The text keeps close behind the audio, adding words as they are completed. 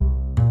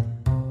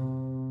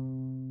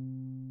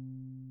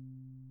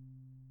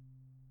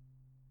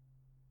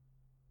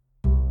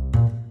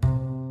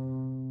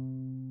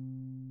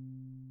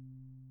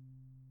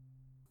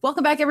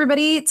Welcome back,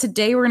 everybody.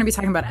 Today we're going to be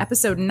talking about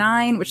episode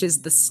 9, which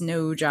is the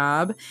snow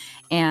job.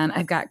 And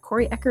I've got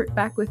Corey Eckert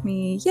back with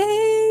me.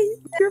 Yay!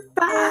 You're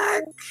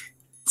back!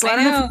 So I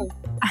don't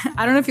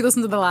know if you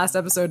listened to the last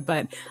episode,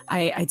 but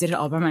I did it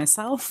all by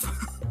myself.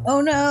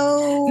 Oh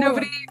no!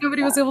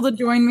 Nobody was able to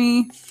join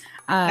me.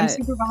 I'm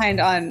super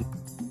behind on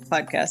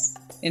podcasts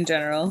in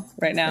general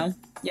right now.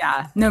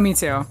 Yeah, no, me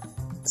too.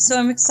 So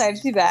I'm excited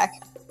to be back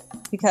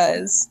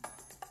because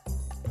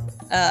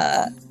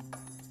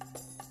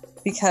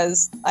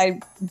I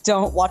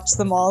don't watch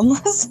them all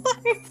unless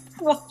I'm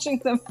watching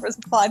them for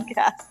the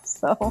podcast.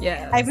 So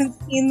yes. I haven't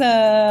seen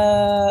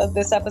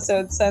this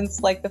episode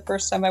since like the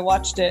first time I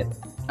watched it.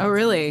 Oh,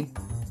 really?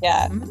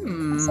 Yeah.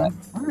 So.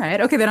 All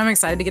right. Okay, then I'm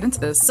excited to get into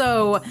this.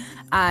 So,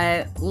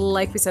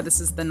 like we said, this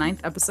is the 9th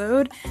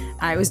episode.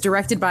 It was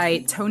directed by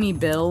Tony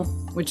Bill,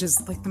 which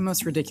is like the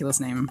most ridiculous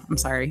name. I'm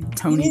sorry,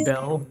 Tony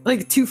Bill.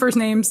 Like 2 first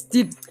names.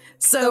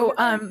 So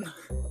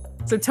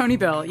Tony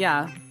Bill,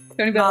 yeah.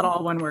 Tony Bill. Not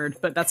all one word,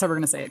 but that's how we're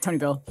going to say it. Tony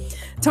Bill.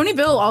 Tony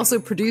Bill also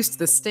produced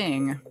The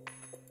Sting.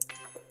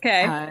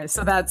 Okay.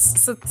 So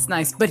that's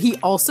nice. But he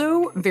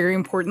also, very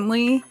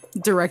importantly,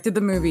 directed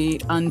the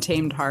movie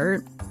Untamed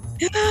Heart.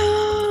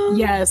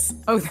 Yes.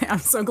 Okay, I'm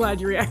so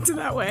glad you reacted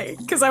that way.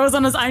 Because I was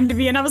on his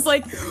IMDb and I was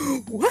like,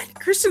 what?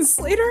 Christian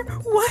Slater?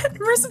 What?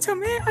 Marissa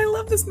Tomei? I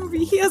love this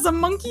movie. He has a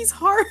monkey's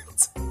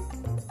heart.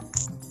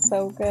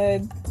 So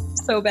good.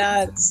 So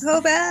bad.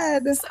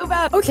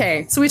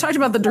 Okay, so we talked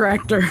about the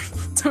director,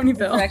 Tony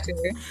Bill.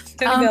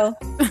 Tony Bill.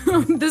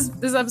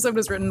 This episode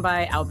was written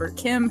by Albert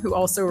Kim, who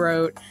also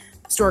wrote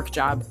Stork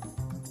Job.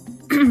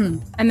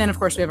 And then, of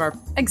course, we have our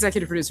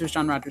executive producers,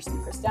 John Rogers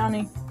and Chris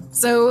Downey.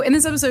 So in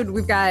this episode,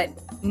 we've got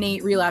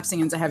Nate relapsing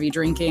into heavy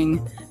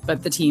drinking,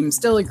 but the team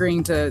still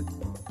agreeing to,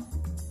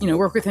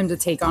 work with him to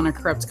take on a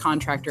corrupt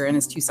contractor and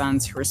his 2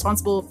 sons who are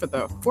responsible for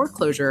the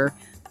foreclosure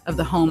of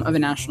the home of a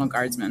National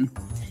Guardsman.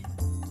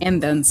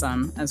 And then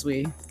some, as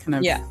we kind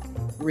of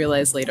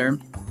realize later.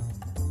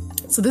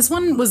 So this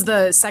one was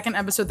the 2nd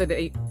episode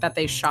that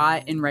they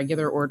shot in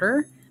regular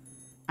order.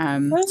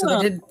 So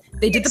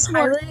they did the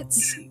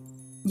pilots.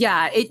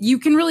 Yeah, you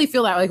can really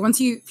feel that. Like once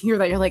you hear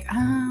that, you're like,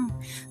 oh.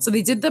 So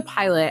they did the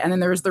pilot, and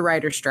then there was the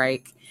writer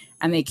strike,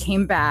 and they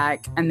came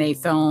back and they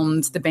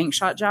filmed the bank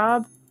shot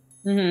job,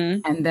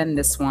 and then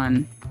this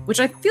one, which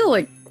I feel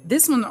like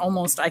this one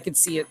almost I could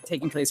see it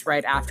taking place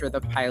right after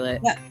the pilot.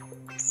 Yeah.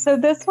 So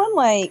this one,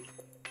 like,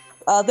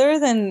 other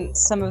than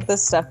some of the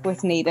stuff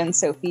with Nate and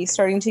Sophie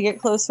starting to get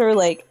closer,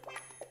 like,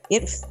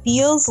 it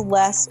feels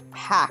less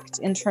packed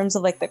in terms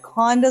of, like, the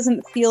con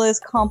doesn't feel as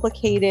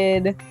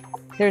complicated.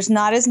 There's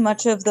not as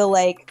much of the,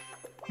 like,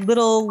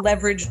 little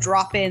leverage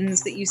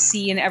drop-ins that you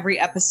see in every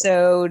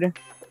episode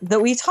that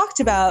we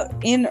talked about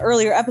in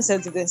earlier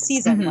episodes of this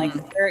season, like,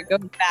 where it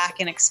goes back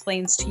and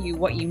explains to you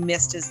what you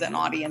missed as an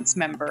audience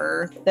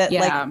member. That,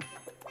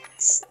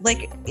 it's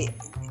like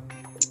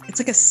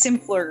a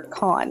simpler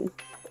con.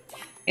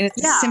 And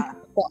it's a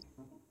simple plot.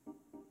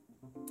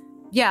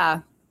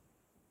 Yeah.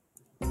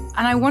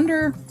 And I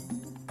wonder...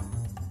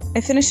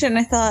 I finished it and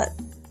I thought,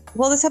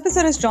 well, this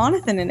episode has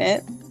Jonathan in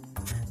it.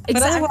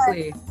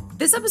 Exactly.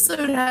 This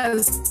episode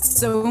has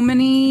so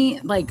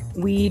many, like,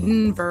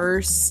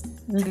 Whedon-verse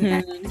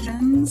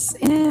connections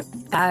in it.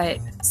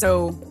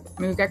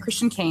 We've got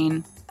Christian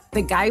Kane.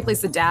 The guy who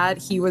plays the dad,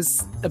 he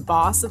was the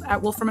boss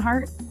at Wolfram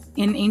Hart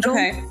in Angel.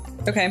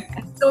 Okay.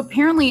 So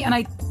apparently,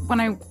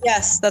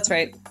 yes, that's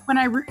right.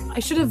 I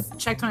should have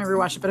checked when I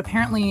rewatched it, but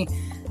apparently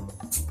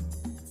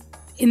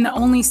in the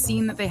only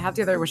scene that they have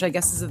together, which I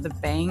guess is at the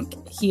bank,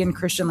 he and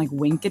Christian like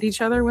wink at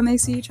each other when they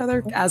see each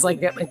other as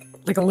like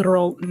a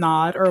literal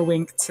nod or a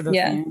wink to the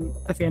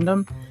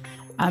fandom.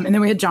 And then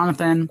we had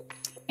Jonathan,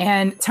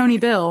 and Tony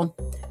Bill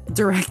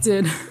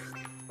directed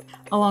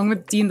along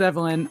with Dean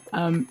Devlin.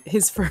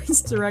 His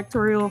first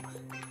directorial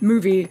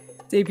movie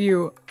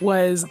debut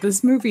was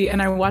this movie,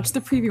 and I watched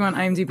the preview on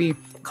IMDb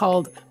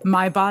called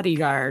My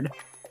Bodyguard.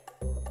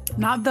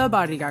 Not The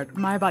Bodyguard,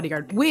 My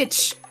Bodyguard,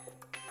 which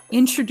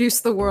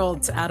introduced the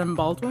world to Adam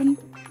Baldwin.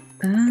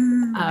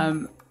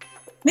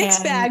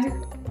 Mixed bag.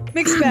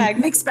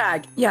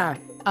 Yeah.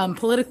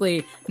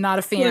 Politically, not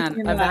a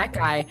fan of that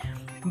guy,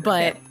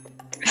 but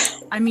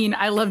I mean,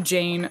 I love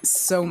Jane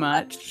so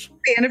much.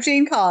 Fan of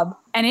Jane Cobb.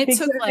 And it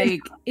took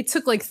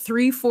like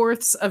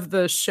 3/4 of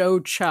the show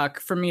Chuck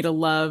for me to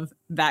love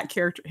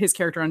his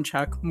character on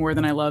Chuck, more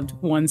than I loved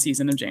one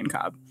season of Jane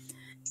Cobb.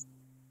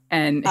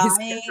 And his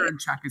character on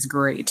Chuck is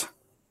great.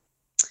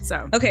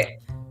 So okay,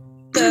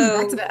 so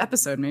back to the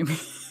episode, maybe.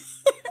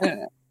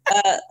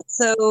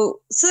 So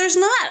there's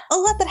not a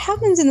lot that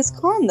happens in this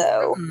con,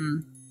 though.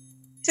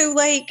 So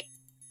like,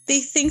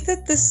 they think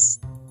that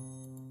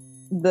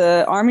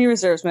the Army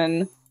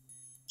Reserveman,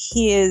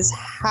 his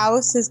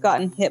house has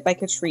gotten hit by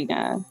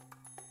Katrina.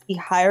 He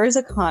hires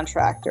a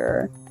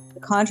contractor.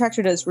 The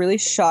contractor does really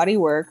shoddy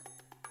work.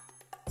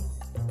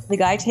 The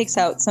guy takes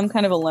out some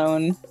kind of a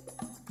loan.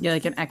 Yeah,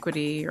 like an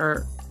equity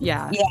or...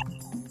 Yeah.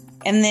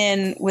 And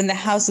then when the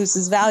house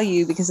loses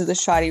value because of the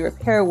shoddy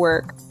repair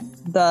work,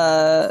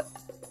 the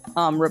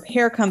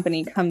repair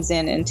company comes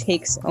in and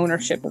takes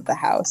ownership of the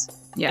house.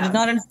 Yeah. There's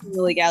not understand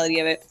the legality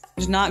of it.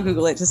 Just not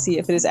Google it to see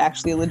if it is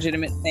actually a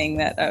legitimate thing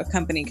that a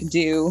company could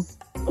do.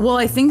 Well,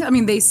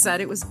 they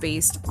said it was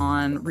based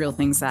on real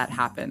things that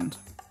happened.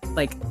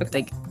 Like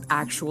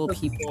actual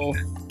people,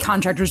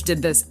 contractors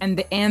did this,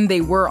 and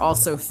they were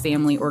also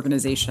family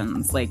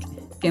organizations, like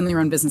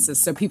family-run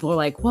businesses. So people are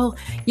like, well,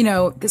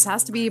 this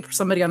has to be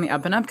somebody on the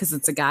up and up because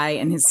it's a guy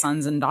and his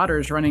sons and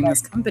daughters running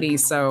this company.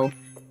 So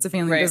it's a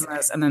family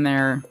business, and then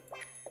they're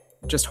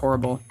just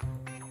horrible.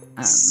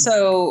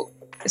 So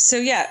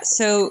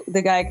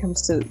the guy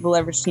comes to the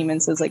leverage team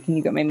and says, like, can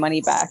you get my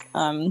money back?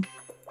 And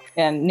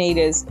Nate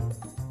is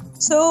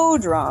so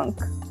drunk.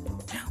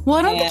 Well,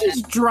 I don't think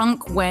he's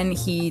drunk when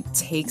he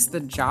takes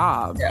the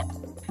job. Yeah.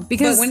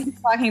 Because when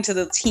he's talking to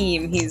the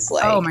team, he's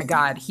like, oh my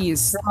God,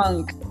 he's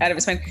drunk out of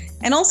his mind.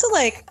 And also,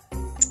 like, I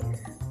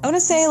want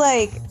to say,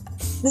 like,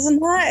 this is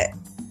not,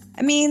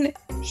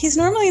 he's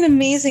normally an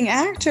amazing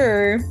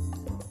actor,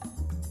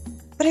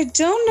 but I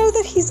don't know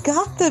that he's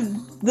got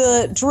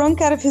the drunk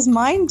out of his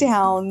mind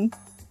down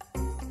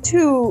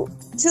to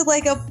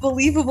like a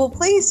believable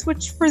place,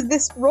 which for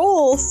this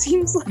role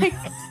seems like.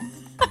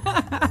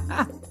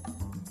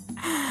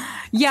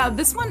 Yeah,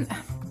 this one,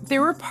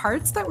 there were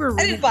parts that were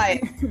really I didn't buy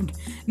weird.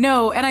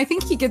 No, and I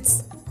think he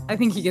gets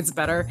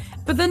better.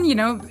 But then,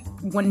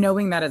 when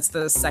knowing that it's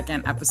the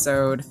second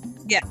episode,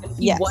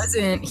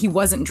 he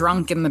wasn't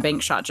drunk in the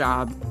bank shot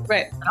job.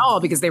 Right. At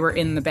all, because they were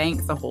in the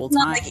bank the whole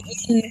time. Not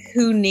like in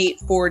who Nate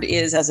Ford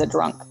is as a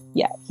drunk.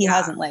 Yeah. He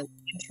hasn't like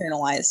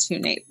internalized who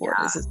Nate Ford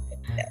is.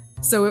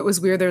 So it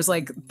was weird. There's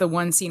like the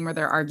one scene where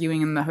they're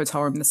arguing in the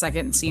hotel room, the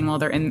second scene where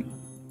they're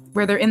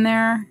in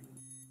there.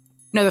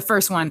 No, the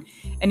first one.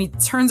 And he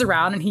turns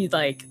around and he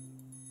like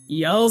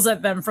yells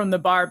at them from the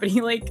bar, but he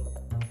like,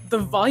 the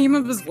volume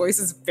of his voice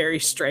is very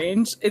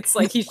strange. It's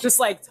like he's just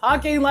like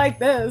talking like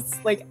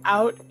this, like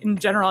out in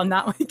general, and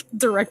not like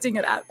directing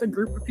it at the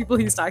group of people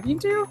he's talking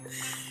to.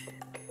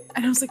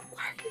 And I was like,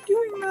 why are you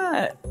doing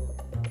that?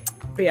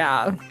 But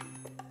yeah,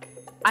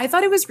 I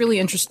thought it was really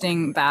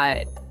interesting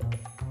that,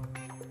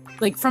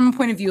 like, from a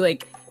point of view,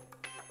 like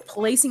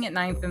placing it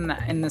ninth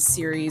in the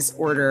series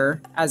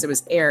order as it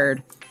was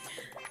aired.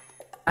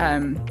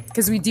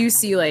 Because we do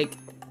see like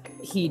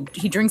he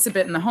drinks a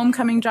bit in the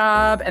homecoming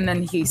job, and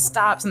then he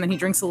stops, and then he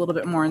drinks a little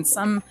bit more in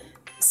some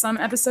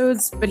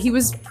episodes, but he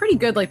was pretty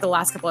good like the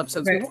last couple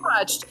episodes we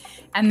watched.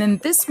 And then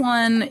this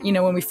one,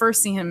 when we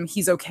first see him,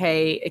 he's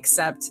okay,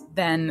 except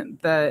then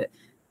the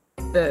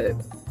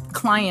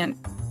client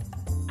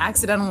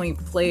accidentally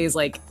plays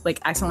like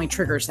accidentally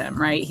triggers him,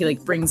 right? He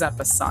like brings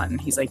up a son.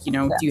 He's like, do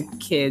you have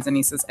kids? And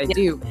he says, I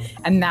do.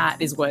 And that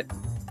is what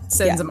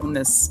sends him on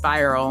this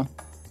spiral.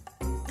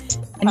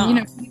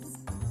 And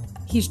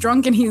he's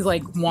drunk, and he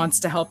like wants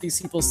to help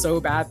these people so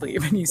badly,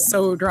 but he's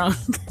so drunk.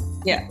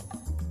 Yeah.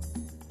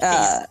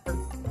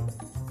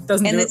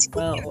 Doesn't and do it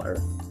well.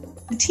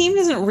 The team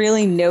doesn't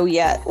really know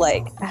yet,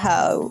 like,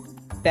 how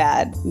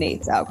bad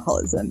Nate's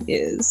alcoholism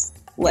is.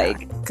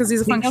 Like, because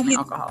he's a functioning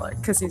alcoholic,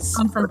 because he's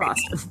from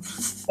Boston.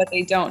 But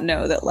they don't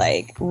know that,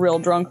 like, real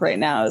drunk right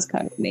now is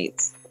kind of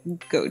Nate's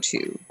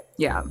go-to.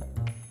 Yeah.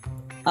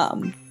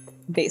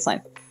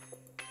 Baseline.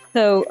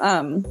 So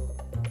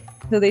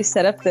they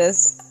set up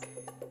this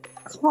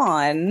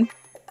con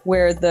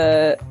where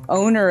the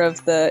owner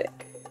of the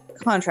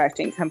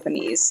contracting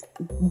company's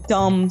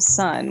dumb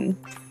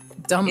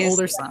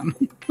older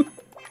son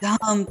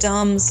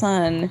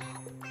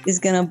is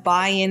gonna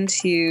buy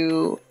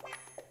into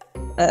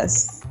a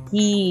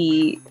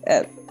ski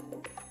that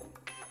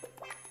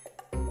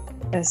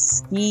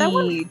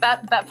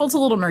felt a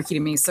little murky to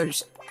me. So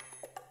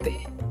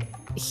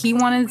he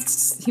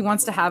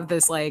wants to have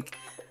this like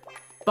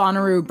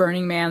Bonnaroo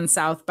Burning Man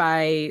South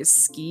by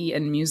ski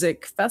and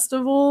music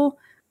festival,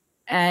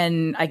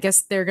 and I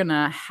guess they're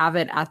gonna have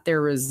it at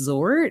their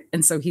resort,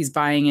 and so he's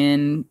buying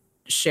in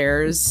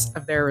shares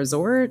of their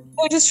resort.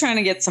 They're just trying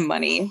to get some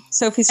money.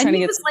 Sophie's trying to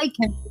get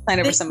sign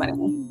over some money.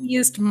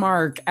 Easiest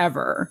mark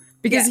ever,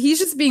 because he's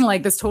just being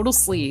like this total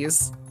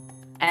sleaze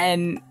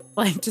and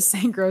like just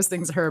saying gross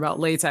things to her about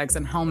latex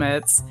and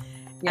helmets,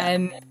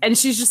 and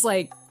she's just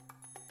like,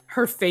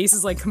 her face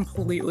is like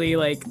completely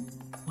like,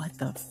 what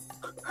the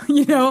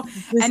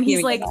and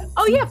he's like,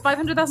 oh yeah,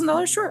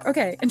 $500,000, sure,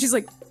 okay. And she's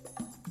like,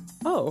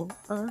 oh,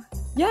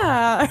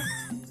 yeah.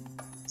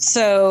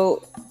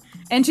 So,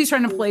 and she's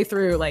trying to play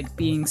through like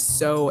being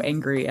so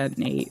angry at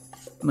Nate,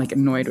 like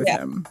annoyed with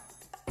him.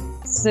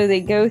 So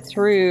they go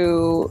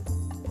through.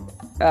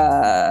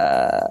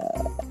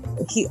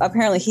 He's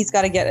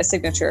got to get a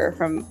signature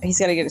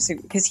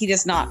because he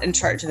is not in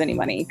charge of any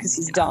money because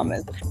he's dumb.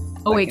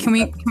 Oh wait, can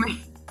we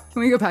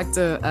go back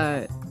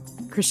to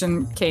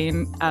Christian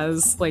Kane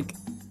as like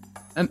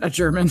a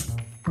German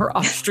or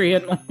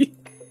Austrian, like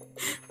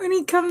when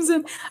he comes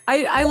in.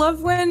 I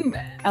love when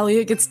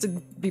Elliot gets to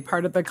be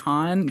part of the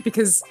con,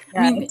 because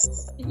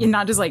you're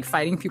not just like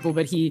fighting people,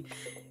 but he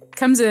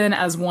comes in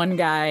as one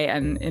guy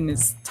and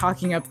is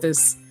talking up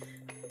this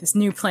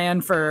new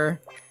plan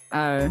for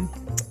a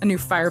new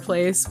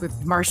fireplace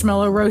with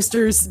marshmallow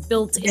roasters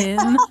built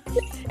in.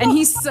 And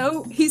he's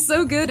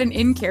so good and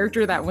in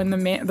character that when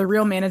the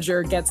real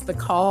manager gets the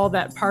call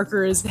that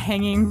Parker is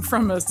hanging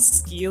from a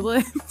ski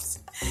lift,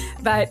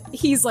 that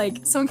he's like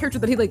so in character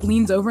that he like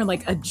leans over and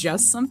like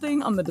adjusts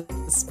something on the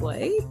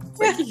display.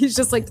 Like he's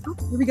just like, oh,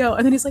 here we go.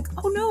 And then he's like,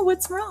 oh no,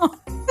 what's wrong?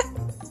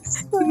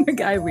 And the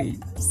guy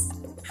leaves.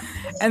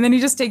 And then he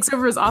just takes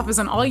over his office,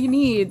 and all you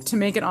need to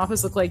make an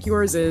office look like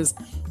yours is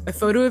a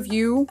photo of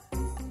you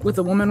with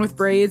a woman with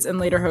braids and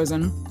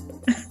lederhosen.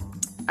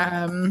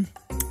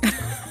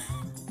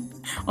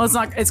 Well,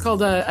 it's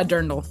called a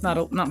dirndl, not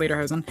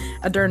lederhosen.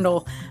 A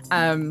dirndl,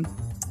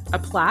 a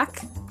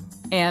plaque,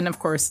 and of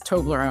course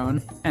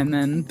Toblerone, and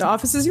then the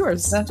office is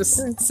yours.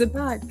 Just sit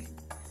back.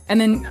 And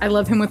then I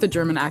love him with a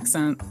German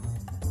accent.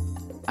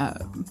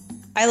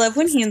 I love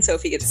when he and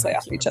Sophie get to play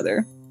off each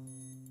other.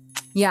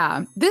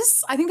 Yeah,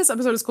 I think this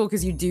episode is cool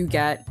because you do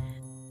get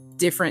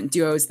different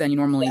duos than you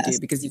normally do,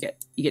 because you get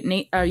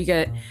Nate, you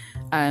get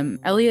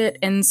Elliot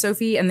and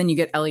Sophie, and then you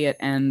get Elliot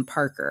and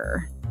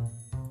Parker.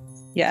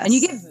 Yes, and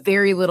you get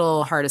very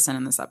little Hardison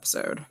in this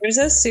episode. There's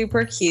a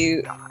super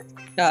cute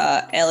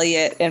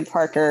Elliot and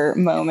Parker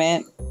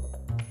moment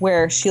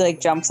where she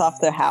like jumps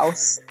off the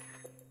house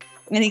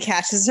and he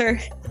catches her,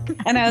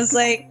 and I was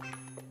like,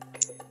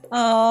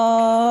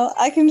 oh,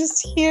 I can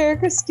just hear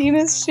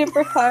Christina's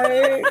shipper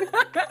heart.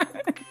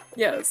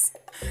 Yes.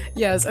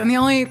 And the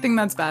only thing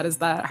that's bad is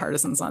that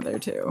Hardison's not there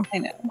too. I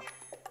know.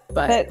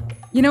 But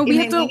you know,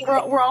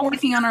 we're all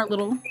working on our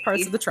little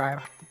parts of the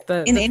tribe.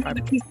 In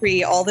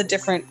NWP3, all the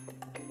different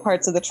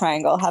parts of the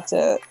triangle have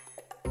to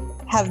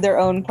have their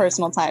own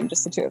personal time,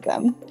 just the two of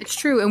them. It's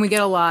true, and we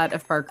get a lot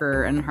of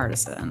Parker and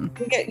Hardison.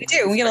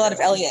 We get a lot of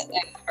Elliot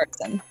and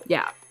Hardison.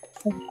 Yeah.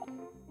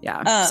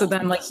 So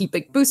then, like, he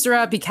like boosts her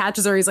up. He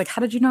catches her. He's like,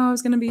 "How did you know I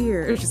was gonna be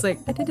here?" And she's like,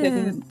 "I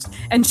didn't."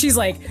 And she's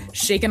like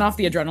shaking off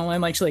the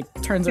adrenaline. Like she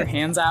like turns her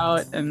hands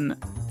out, and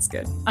it's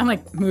good. I'm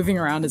like moving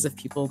around as if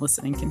people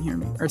listening can hear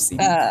me or see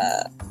me.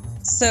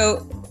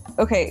 So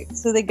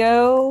they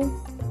go.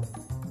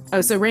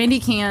 Oh, so Randy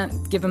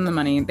can't give them the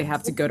money. They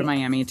have to go to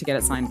Miami to get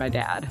it signed by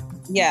Dad.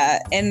 Yeah,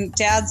 and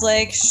Dad's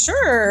like,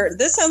 "Sure,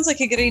 this sounds like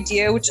a good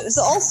idea." Which is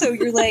also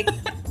you're like.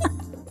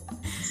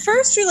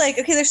 First, you're like,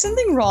 okay, there's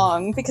something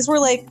wrong because we're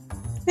like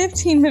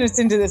 15 minutes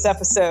into this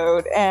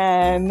episode,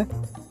 and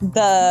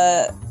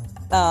the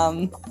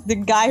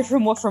guy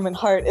from Wolfram and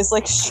Hart is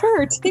like,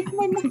 "Sure, take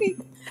my money."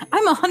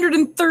 I'm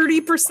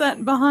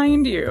 130%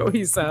 behind you,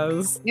 he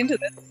says. Into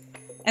this,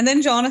 and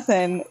then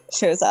Jonathan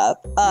shows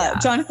up.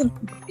 Jonathan,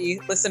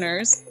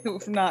 listeners who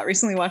have not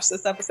recently watched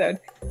this episode,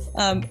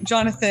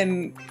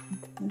 Jonathan,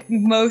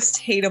 most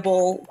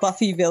hateable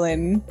Buffy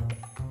villain.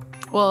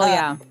 Well,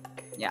 yeah.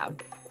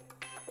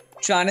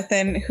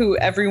 Jonathan, who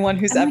everyone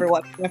who's ever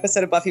watched an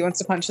episode of Buffy wants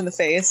to punch in the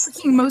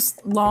face. Most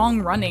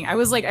long running. I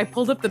was like, I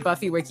pulled up the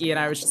Buffy wiki and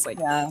I was just like,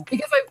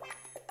 because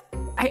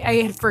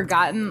I had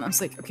forgotten. I was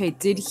like, okay,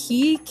 did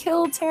he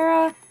kill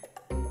Tara?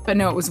 But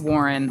no, it was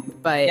Warren.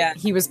 But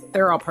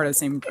they're all part of the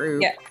same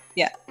group.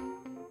 Yeah.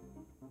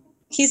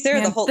 He's there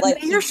the whole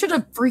life. The mayor should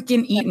have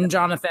freaking eaten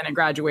Jonathan at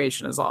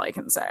graduation is all I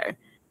can say.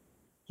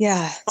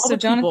 Yeah. So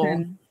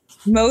Jonathan,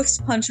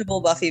 most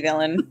punchable Buffy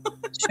villain,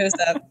 shows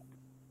up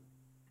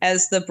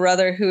as the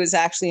brother who is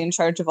actually in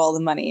charge of all the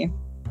money.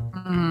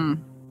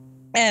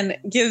 And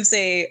gives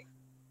a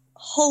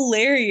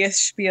hilarious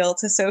spiel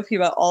to Sophie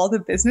about all the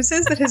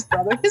businesses that his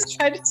brother has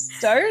tried to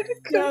start.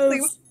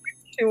 That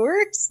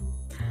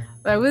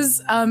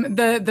was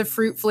the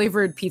fruit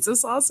flavored pizza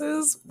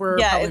sauces were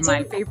probably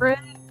my favorite.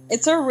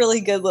 It's a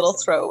really good little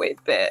throwaway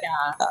bit.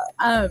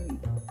 Yeah.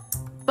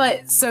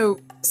 But so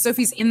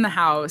Sophie's in the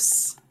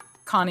house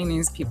conning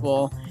these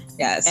people.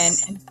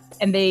 Yes.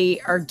 And they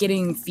are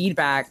getting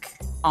feedback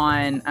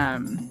on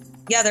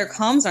their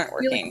comms aren't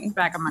working.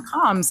 Back on the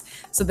comms,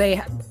 so they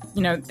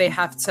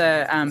have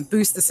to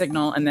boost the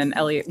signal, and then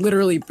Elliot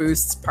literally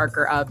boosts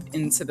Parker up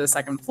into the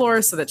second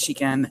floor so that she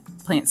can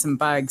plant some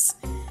bugs.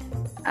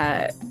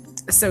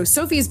 So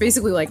Sophie is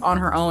basically like on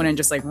her own and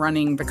just like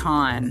running the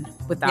con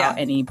without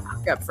any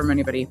backup from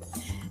anybody.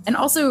 And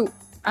also,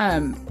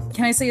 can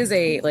I say, as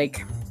a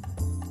like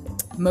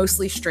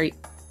mostly straight,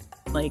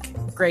 like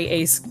gray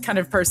ace kind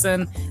of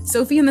person,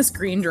 Sophie in this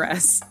green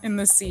dress in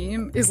this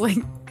scene is like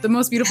the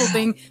most beautiful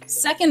thing,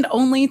 second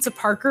only to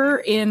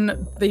Parker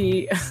in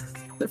the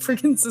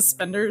freaking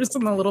suspenders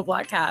and the little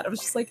black hat. I was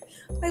just like,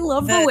 I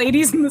love the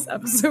ladies in this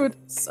episode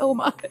so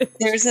much.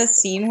 There's a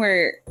scene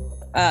where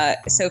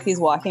Sophie's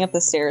walking up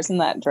the stairs in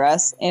that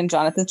dress and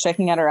Jonathan's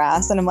checking out her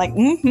ass, and I'm like,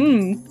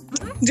 doing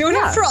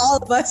it for all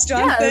of us,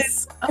 Jonathan.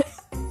 Yes.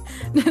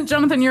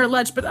 Jonathan, you're a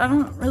lech, but I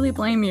don't really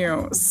blame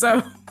you.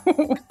 So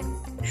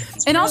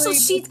and also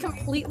she's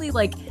completely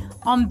like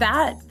on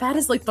that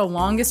is like the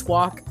longest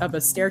walk of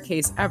a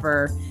staircase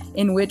ever,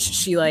 in which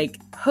she like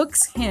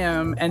hooks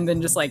him and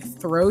then just like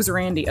throws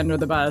Randy under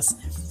the bus.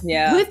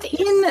 Yeah.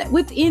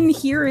 Within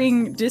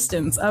hearing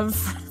distance of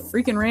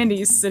freaking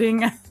Randy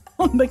sitting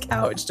on the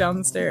couch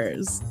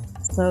downstairs.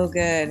 So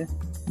good.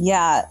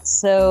 Yeah,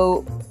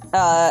 so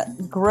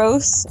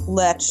gross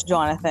lech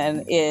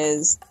Jonathan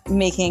is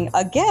making,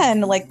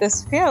 again, like,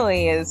 this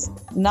family is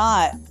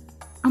not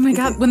Oh my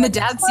god, when the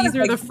dad ton sees of,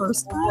 her like, the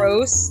first time.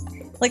 gross,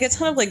 like a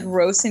ton of like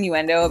gross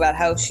innuendo about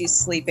how she's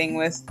sleeping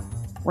with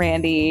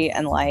Randy,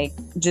 and like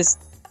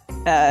just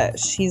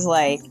she's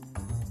like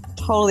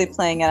totally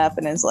playing it up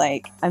and is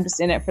like, I'm just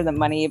in it for the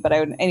money, but I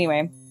would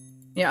anyway.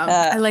 Yeah,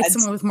 I like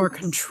someone with more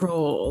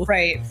control.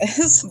 Right.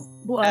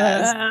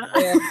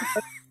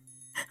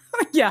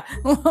 Yeah,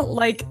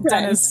 like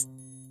Dennis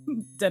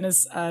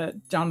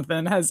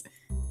Jonathan has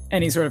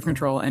any sort of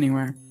control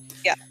anywhere.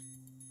 Yeah.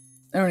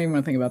 I don't even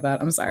want to think about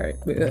that. I'm sorry.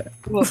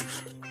 Well, so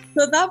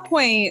at that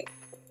point,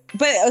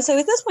 so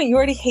at this point, you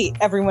already hate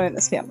everyone in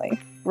this family,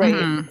 right?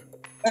 Mhm.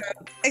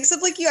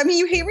 Except like you, I mean,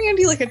 you hate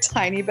Randy like a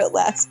tiny bit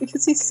less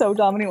because he's so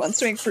dumb and he wants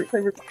to make fruit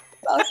flavored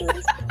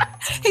sauces.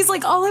 He's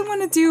like, all I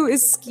want to do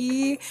is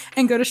ski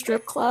and go to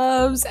strip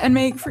clubs and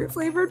make fruit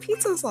flavored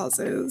pizza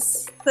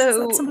sauces.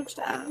 So That's so much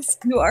to ask.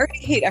 You already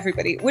hate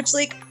everybody, which,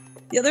 like,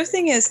 the other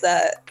thing is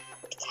that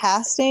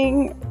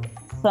casting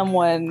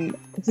someone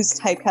who's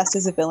typecast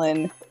as a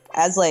villain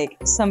as like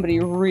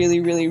somebody really,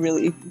 really,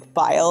 really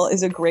vile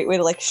is a great way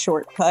to like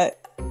shortcut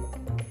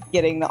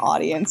getting the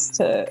audience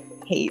to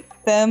hate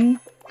them,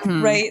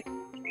 right?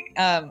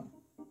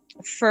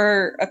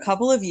 For a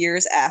couple of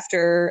years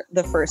after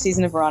the first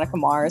season of Veronica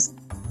Mars,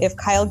 if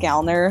Kyle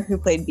Gallner, who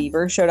played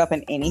Beaver, showed up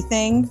in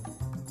anything,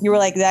 you were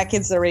like, that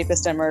kid's the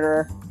rapist and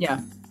murderer.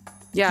 Yeah.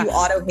 You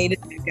auto-hated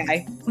that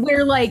guy.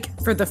 Where,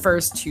 like, for the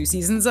first 2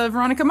 seasons of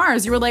Veronica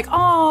Mars, you were like,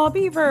 oh,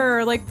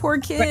 Beaver, like, poor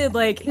kid. Right.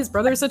 Like, his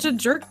brother's such a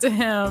jerk to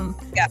him.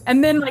 Yeah.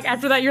 And then, like,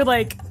 after that, you're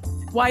like,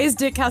 why is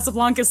Dick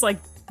Casablancas, like,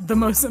 the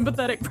most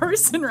sympathetic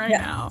person right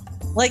now?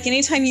 Like,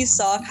 anytime you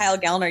saw Kyle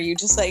Gallner, you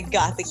just, like,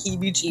 got the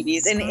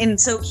heebie-jeebies. And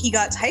so he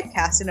got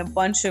typecast in a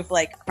bunch of,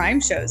 like, crime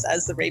shows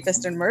as the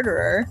rapist and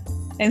murderer.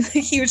 And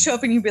like, he would show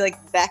up and you'd be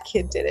like, that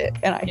kid did it,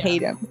 and I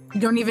hate him. You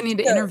don't even need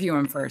to interview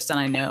him first, and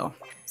I know.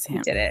 He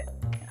did it.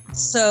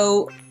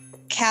 So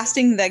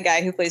casting the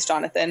guy who plays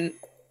Jonathan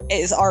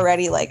is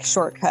already, like,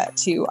 shortcut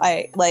to,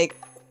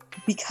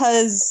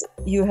 because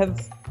you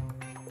have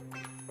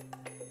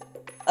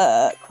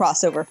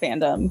crossover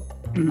fandom,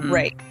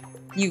 right?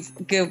 You've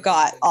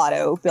got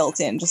Otto built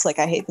in, just like,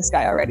 I hate this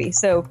guy already.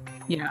 So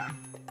yeah,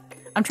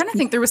 I'm trying to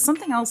think. There was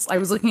something else. I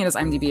was looking at his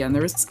IMDb, and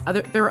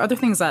there were other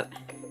things that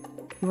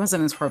he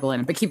wasn't as horrible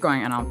in. But keep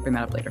going, and I'll bring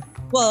that up later.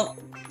 Well,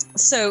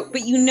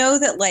 but you know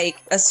that, like,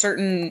 a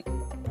certain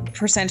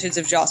percentage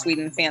of Joss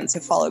Whedon fans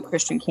have followed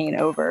Christian Kane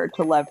over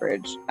to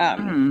Leverage,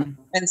 and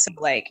so,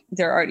 like,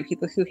 there are already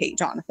people who hate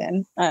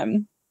Jonathan.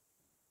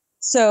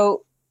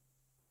 So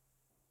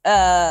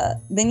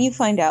then you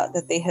find out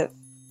that they have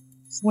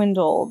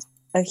swindled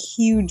a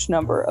huge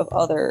number of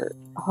other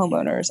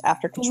homeowners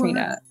after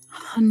Katrina.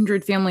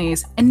 100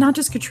 families, and not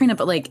just Katrina,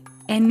 but like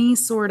any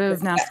sort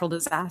of natural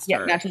disaster.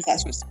 Yeah, natural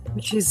disasters,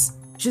 which is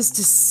just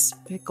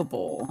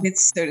despicable.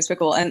 It's so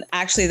despicable, and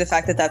actually, the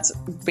fact that that's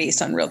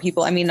based on real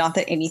people. I mean, not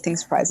that anything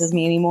surprises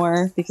me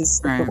anymore because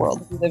of the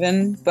world we live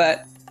in,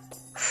 but.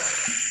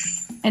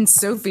 And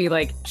Sophie,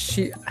 like,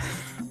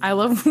 I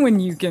love when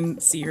you can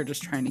see her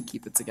just trying to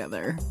keep it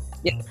together.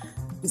 Yeah,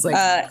 he's like,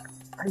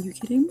 are you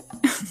kidding?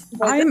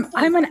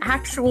 I'm an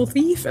actual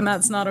thief, and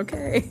that's not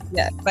okay.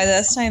 Yeah, by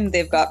this time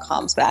they've got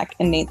comms back,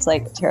 and Nate's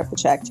like, tear up the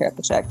check.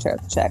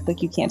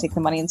 Like, you can't take the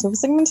money. And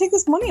Sophie's like, I'm gonna take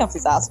this money off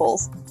these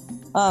assholes.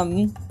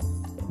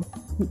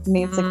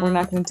 Nate's like, we're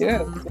not gonna do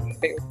it. We're gonna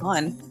pay your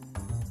on.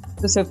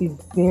 So Sophie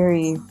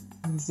very,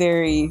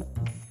 very,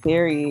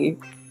 very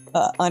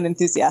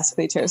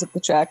unenthusiastically tears up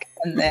the check,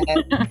 and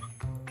then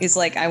is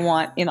like, I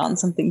want in on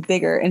something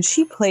bigger. And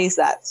she plays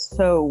that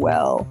so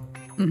well.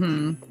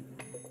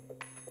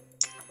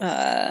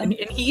 And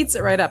he eats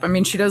it right up. I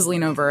mean, she does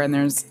lean over, and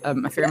there's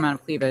a fair amount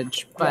of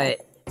cleavage,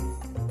 but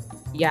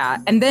yeah.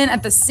 And then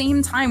at the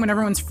same time, when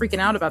everyone's freaking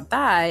out about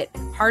that,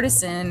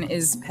 Hardison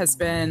has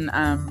been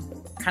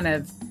kind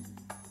of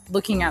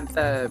looking at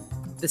the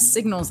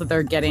signals that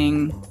they're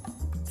getting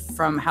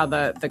from how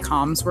the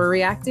comms were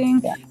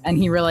reacting, and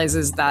he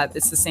realizes that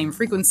it's the same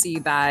frequency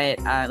that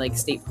like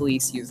state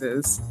police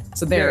uses.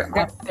 So they're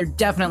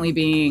definitely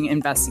being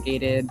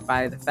investigated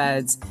by the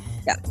feds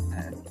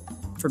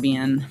for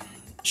being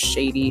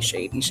shady.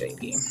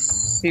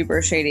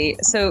 Super shady.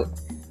 So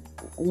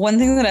one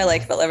thing that I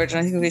like about Leverage, and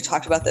I think we've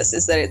talked about this,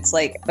 is that it's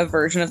like a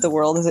version of the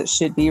world as it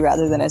should be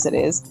rather than as it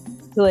is.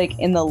 So, like,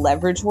 in the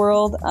Leverage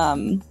world,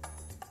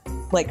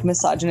 like,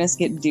 misogynists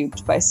get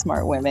duped by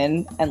smart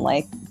women, and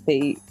like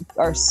they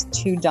are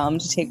too dumb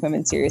to take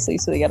women seriously,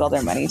 so they get all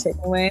their money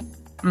taken away.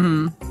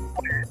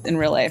 In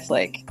real life,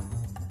 like,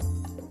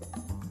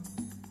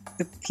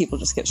 the people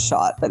just get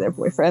shot by their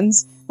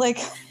boyfriends. Like,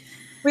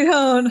 we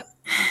don't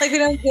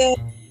get,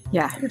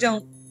 we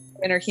don't,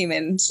 women are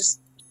human,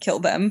 just kill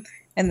them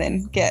and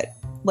then get,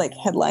 like,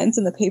 headlines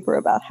in the paper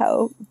about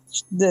how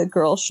the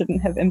girl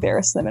shouldn't have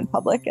embarrassed them in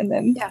public, and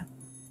then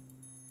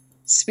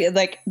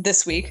like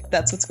this week,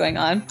 that's what's going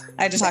on.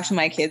 I had to talk to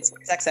my kids,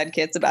 sex ed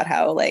kids, about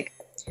how, like,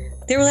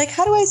 They were like,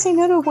 how do I say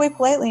no to a boy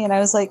politely? And I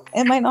was like,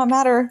 it might not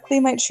matter. They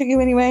might shoot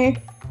you anyway.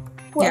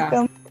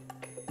 Welcome.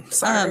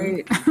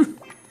 Sorry.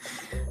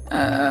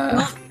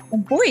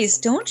 Boys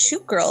don't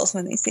shoot girls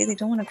when they say they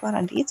don't want to go out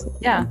on dates with you.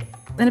 Yeah.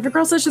 And if a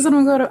girl says she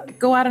doesn't want to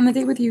go out on a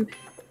date with you,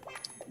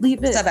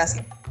 leave it. Stop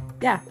asking.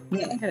 Yeah.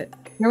 Yeah. I get it.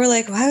 They were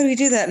like, why would we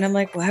do that? And I'm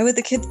like, why would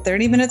the kid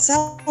 30 minutes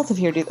south of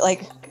here do that?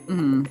 Like,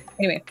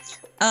 anyway.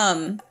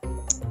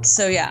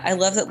 So yeah, I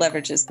love that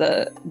Leverage is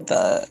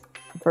the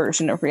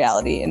version of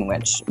reality in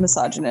which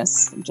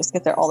misogynists just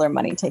get all their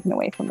money taken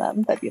away from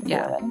them. That'd be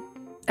women.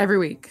 Every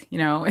week, you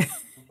know,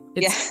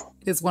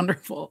 it's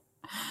wonderful.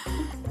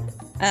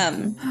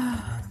 So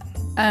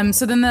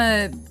then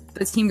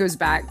the team goes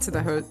back to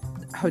the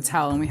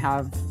hotel, and we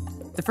have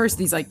the first of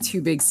these like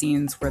two big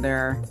scenes where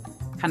they're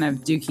kind of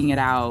duking it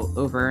out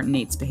over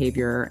Nate's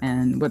behavior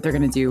and what they're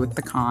going to do with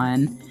the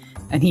con.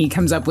 And he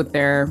comes up with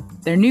their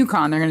new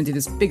con. They're going to do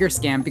this bigger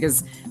scam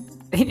because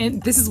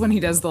this is when he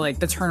does the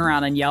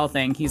turnaround and yell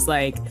thing. He's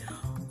like,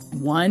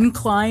 one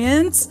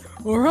client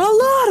or a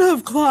lot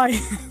of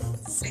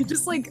clients. He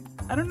just like,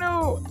 I don't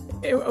know,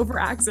 it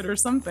overacts it or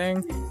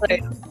something. But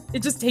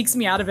it just takes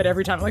me out of it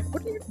every time. I'm like,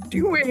 what are you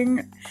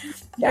doing?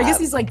 Yeah. I guess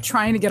he's like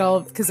trying to get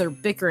because they're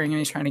bickering and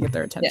he's trying to get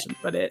their attention,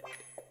 but it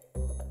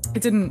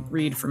didn't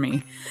read for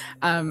me.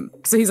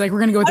 So he's like, we're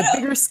going to go with a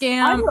bigger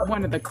scam,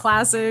 one of the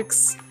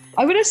classics.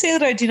 I would say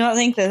that I do not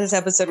think that this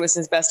episode was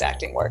his best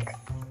acting work.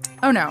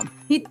 Oh no,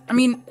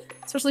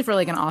 especially for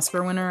like an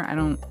Oscar winner, I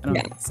don't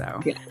think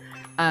so. Yeah.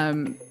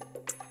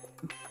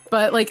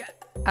 But like,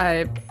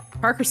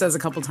 Parker says a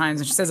couple times,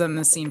 and she says it in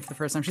this scene for the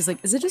first time. She's like,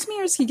 "Is it just me,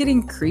 or is he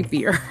getting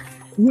creepier?"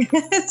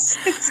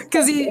 Yes,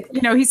 because he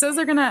says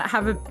they're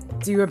gonna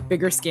do a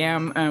bigger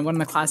scam, one of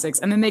the classics,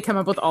 and then they come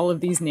up with all of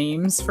these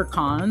names for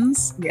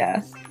cons.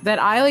 Yeah, that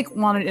I like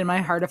wanted in my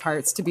heart of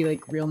hearts to be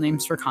like real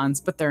names for cons,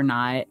 but they're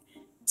not.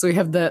 So we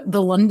have the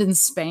London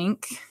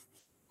Spank,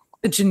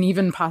 the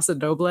Genevan Pasta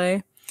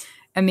Doble,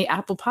 and the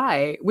apple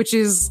pie, which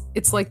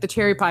it's like the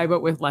cherry pie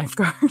but with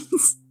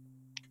lifeguards.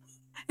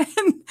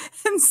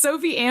 and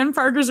Sophie and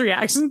Parker's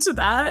reaction to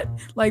that,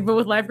 like, but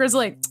with lifeguards,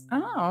 like,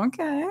 oh,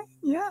 okay,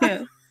 yeah.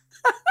 And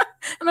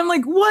I'm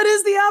like, what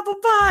is the apple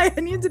pie?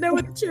 I need to know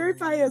what the cherry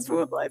pie is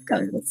with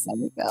lifeguards.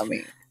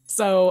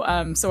 So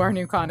our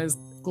new con is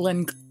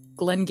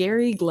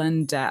Glengarry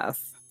Glen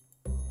Death,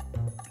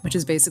 which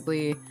is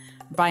basically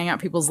buying out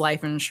people's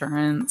life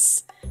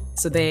insurance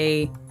so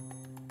they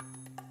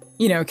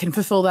can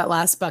fulfill that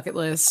last bucket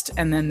list,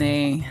 and then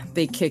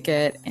they kick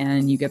it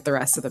and you get the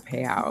rest of the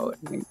payout,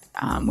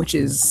 which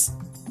is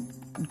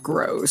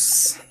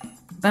gross.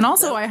 And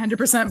also I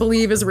 100%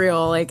 believe is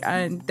real. Like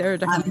there are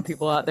definitely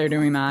people out there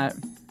doing that.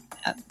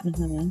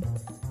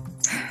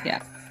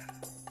 Yeah.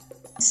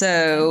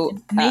 So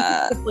Nate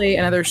gets to play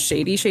another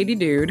shady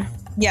dude.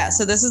 Yeah,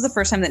 so this is the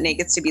first time that Nate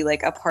gets to be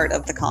like a part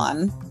of the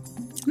con.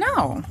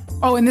 No.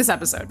 Oh, in this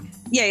episode.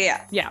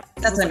 Yeah.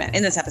 That's what I meant,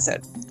 in this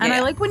episode. And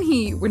I like when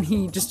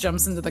he just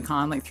jumps into the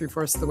con like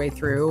 3/4 of the way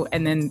through,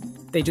 and then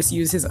they just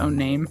use his own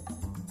name.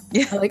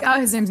 Yeah. Like, oh,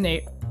 his name's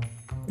Nate.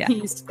 Yeah.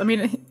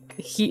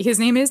 His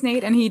name is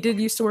Nate, and he did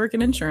used to work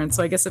in insurance.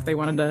 So I guess if they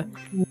wanted to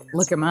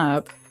look him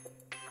up,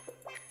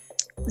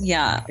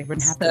 yeah, they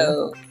wouldn't have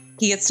to.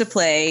 He gets to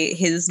play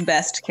his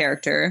best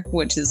character,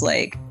 which is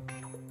like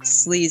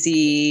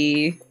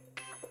sleazy,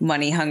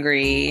 money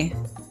hungry.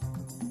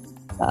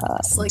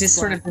 Just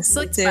sort of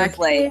dismissive,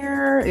 like,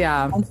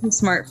 yeah, I'm too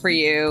smart for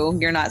you.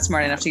 You're not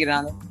smart enough to get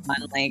on the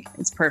fun. Like,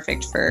 it's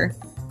perfect for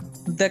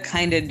the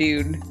kind of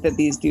dude that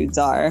these dudes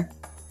are.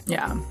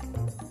 Yeah.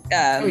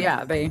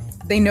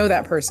 They know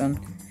that person.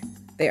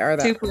 They are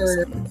that super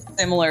person.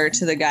 Similar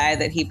to the guy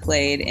that he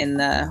played in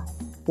the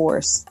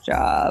Horse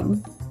Job.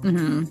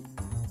 Mm-hmm.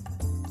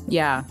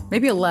 Yeah,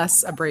 maybe a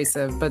less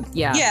abrasive, but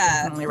yeah,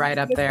 definitely right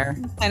up there.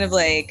 Kind of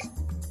like,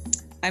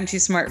 I'm too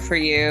smart for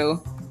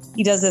you.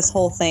 He does this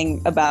whole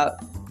thing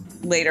about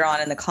later on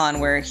in the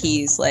con where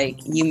he's like,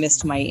 you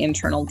missed my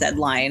internal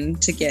deadline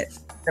to get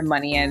the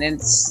money in.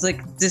 And it's like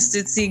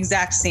it's the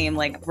exact same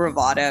like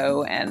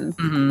bravado and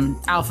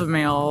alpha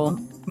male.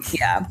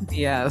 Yeah.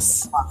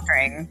 Yes.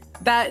 Posturing.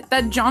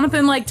 That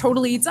Jonathan like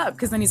totally eats up,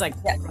 because then he's like,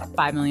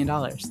 $5 million.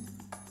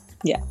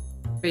 Yeah.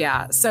 But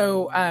yeah.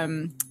 So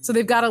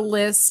they've got a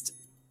list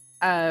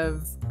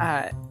of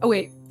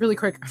really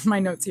quick, my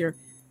notes here.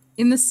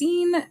 In the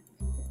scene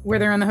where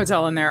they're in the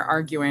hotel and they're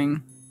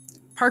arguing,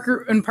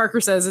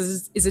 Parker says,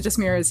 is it just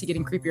me or is he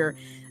getting creepier?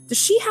 Does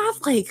she have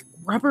like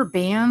rubber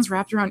bands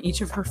wrapped around each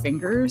of her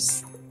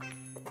fingers?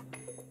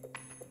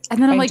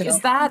 And then I'm like, is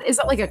that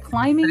like a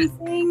climbing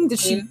thing? Does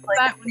she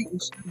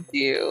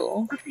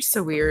do? Parker's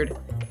so weird.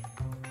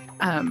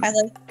 I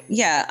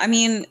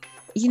mean,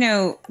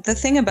 the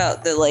thing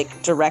about the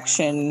like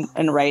direction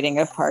and writing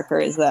of Parker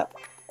is that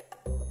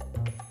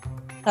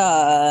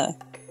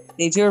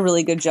they do a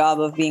really good job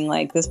of being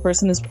like, this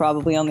person is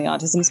probably on the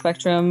autism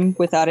spectrum,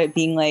 without it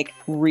being like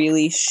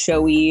really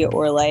showy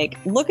or like,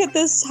 look at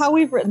this, how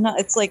we've written that.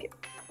 It's like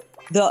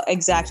the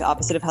exact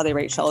opposite of how they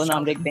write Sheldon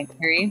on Big Bang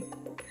Theory.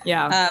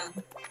 Yeah.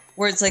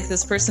 Where it's like,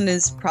 this person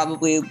is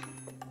probably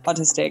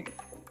autistic,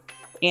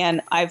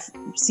 And I've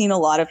seen a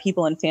lot of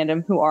people in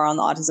fandom who are on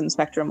the autism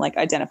spectrum like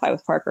identify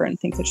with Parker and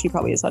think that she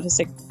probably is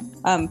autistic.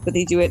 But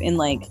they do it in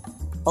like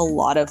a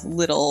lot of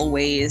little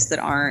ways that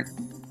aren't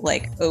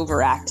like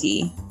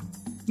overacty.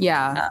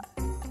 Yeah.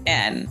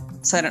 And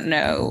so I don't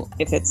know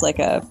if it's like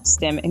a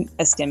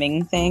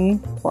stimming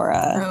thing or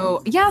a...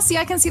 Oh, yeah, see,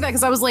 I can see that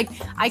because I was like,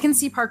 I can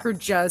see Parker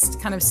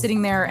just kind of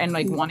sitting there and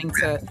like wanting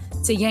to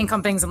yank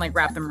on things and like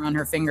wrap them around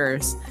her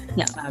fingers.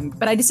 Yeah.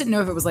 But I just didn't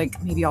know if it was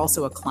like maybe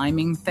also a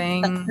climbing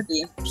thing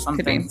or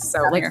something. Could be.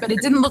 So like, but it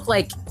didn't look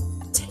like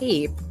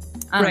tape.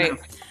 I don't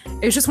know.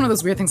 It was just one of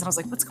those weird things. And I was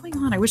like, what's going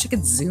on? I wish I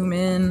could zoom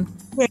in,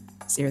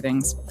 see her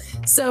things.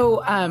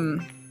 So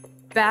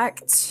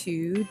back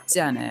to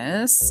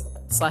Dennis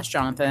 /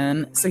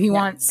 Jonathan. So he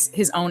wants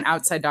his own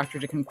outside doctor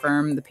to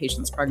confirm the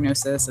patient's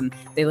prognosis, and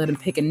they let him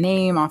pick a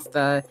name off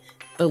the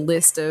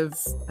list of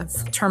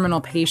terminal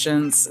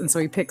patients. And so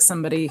he picks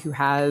somebody who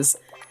has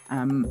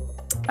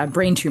a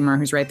brain tumor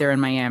who's right there in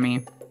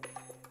Miami.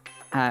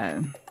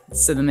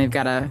 So then they've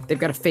got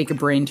to fake a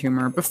brain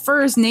tumor. But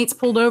first, Nate's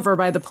pulled over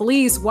by the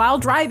police while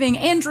driving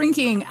and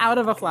drinking out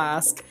of a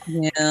flask.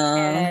 Yeah.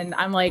 And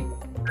I'm like,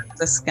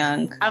 the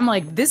skunk. I'm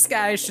like, this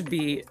guy should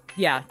be,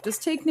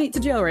 just take Nate to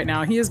jail right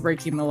now. He is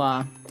breaking the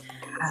law.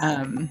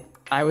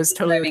 I was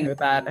totally okay with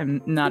that.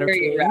 I'm not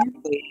okay.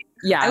 Rapidly.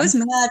 Yeah. I was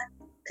mad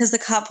because the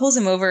cop pulls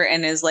him over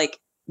and is like,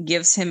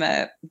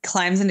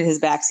 climbs into his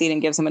backseat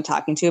and gives him a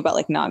talking to about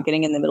like not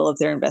getting in the middle of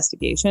their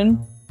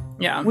investigation.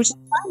 Yeah. Which is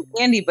fine,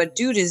 Andy, but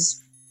dude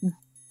is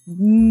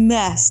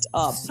messed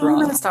up. So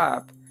messed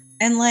up.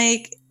 And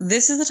like,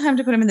 this is the time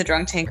to put him in the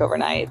drunk tank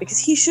overnight because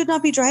he should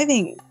not be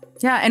driving.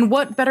 Yeah, and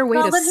what better way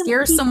to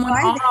scare someone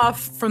off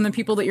from the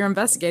people that you're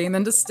investigating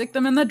than to stick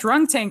them in the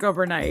drunk tank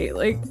overnight?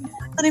 Like,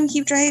 let him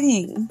keep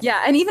driving.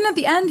 Yeah, and even at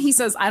the end, he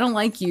says, "I don't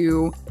like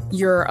you.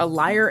 You're a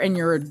liar and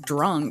you're a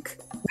drunk,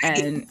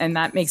 and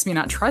that makes me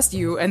not trust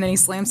you." And then he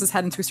slams his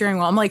head into a steering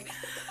wheel. I'm like,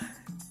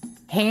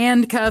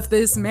 handcuff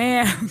this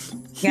man.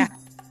 Yeah.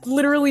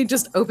 Literally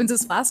just opens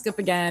his flask up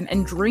again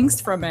and drinks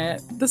from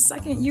it the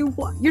second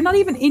you're not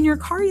even in your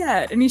car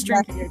yet, and he's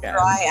drinking again.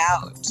 Dry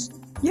out.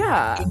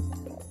 Yeah.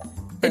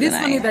 It is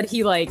funny that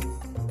he like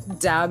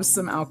dabs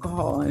some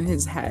alcohol in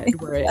his head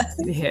where it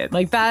hit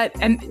like that,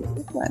 and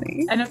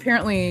funny. And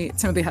apparently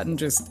Timothy Hutton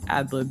just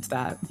ad-libbed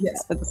that. Yeah,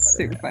 that's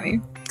super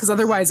funny. Because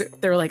otherwise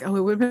they were like, "Oh,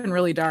 it would have been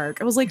really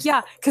dark." I was like, "Yeah,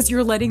 because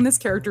you're letting this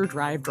character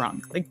drive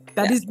drunk. Like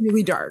that is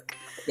really dark.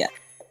 Yeah,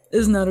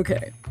 is not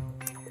okay."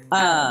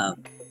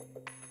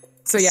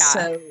 So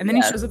and then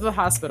he shows up at the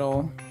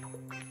hospital.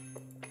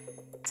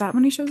 Is that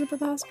when he shows up at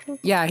the hospital?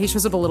 Yeah, he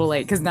shows up a little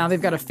late because now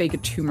they've got to fake a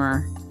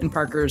tumor in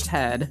Parker's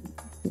head.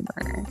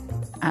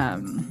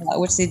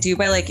 Which they do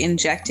by like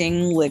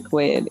injecting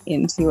liquid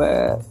into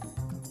a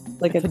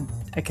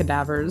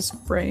cadaver's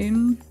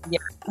brain.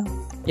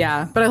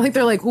 Yeah, but I like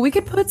they're like, well, we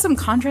could put some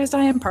contrast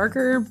dye in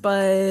Parker,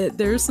 but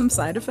there's some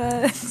side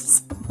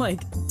effects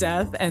like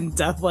death and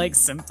death-like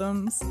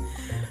symptoms,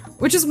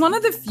 which is one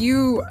of the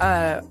few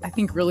I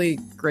think really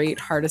great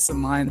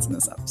Hardison lines in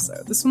this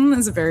episode. This one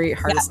is a very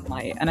Hardison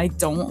light, and I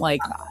don't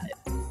like that.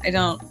 It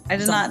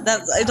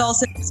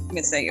also was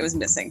missing. It was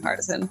missing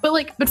Hardison.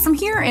 But from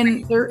here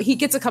and there, he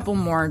gets a couple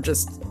more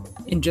just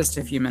in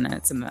a few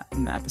minutes in the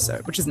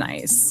episode, which is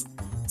nice.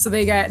 So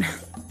they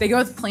go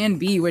with Plan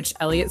B, which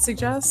Elliot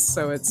suggests.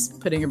 So it's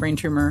putting a brain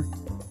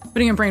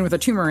with a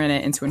tumor in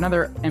it into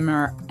another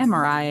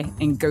MRI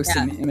and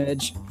ghosting the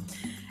image.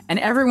 And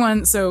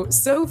everyone, so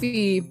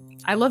Sophie,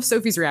 I love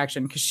Sophie's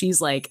reaction because she's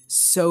like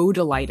so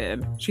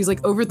delighted. She's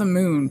like over the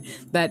moon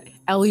that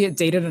Elliot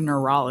dated a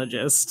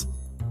neurologist.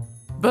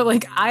 But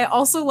like, I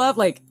also love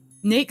like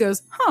Nate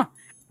goes, huh?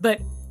 But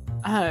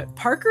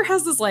Parker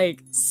has this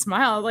like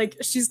smile, like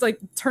she's like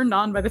turned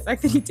on by the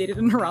fact that he dated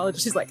a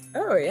neurologist. She's like,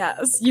 oh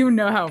yes, you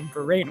know how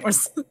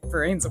brains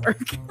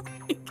work.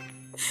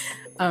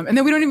 And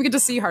then we don't even get to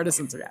see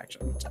Hardison's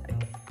reaction, which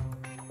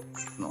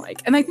I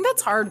like. And I think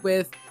that's hard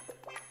with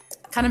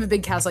kind of a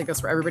big cast like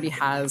this where everybody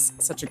has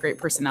such a great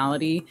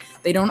personality.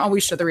 They don't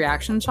always show the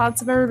reaction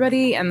shots of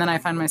everybody, and then I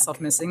find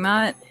myself missing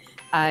that.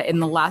 In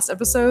the last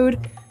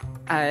episode,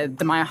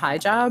 the Maya High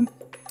job,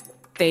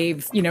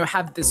 they've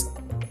have this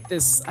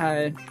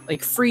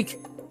like freak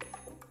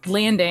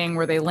landing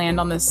where they land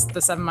on the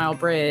 7 Mile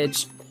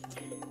bridge,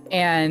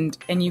 and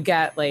you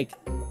get like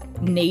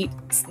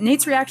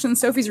Nate's reaction,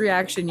 Sophie's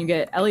reaction, you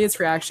get Elliot's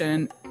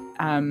reaction,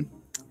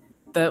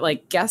 the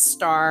like guest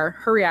star,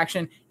 her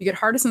reaction, you get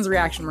Hardison's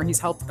reaction where he's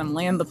helped them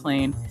land the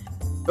plane,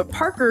 but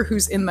Parker,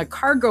 who's in the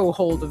cargo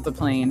hold of the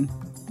plane,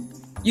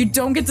 you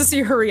don't get to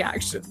see her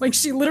reaction. Like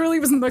she literally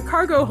was in the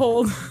cargo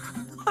hold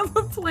of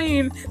a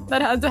plane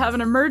that had to have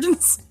an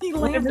emergency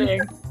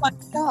landing. Oh my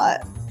God.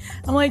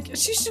 I'm like,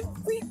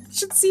 we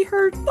should see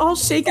her all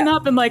shaken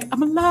up and like,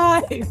 I'm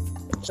alive.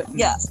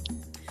 Yeah.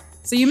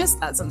 So you miss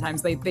that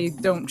sometimes. They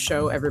don't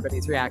show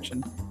everybody's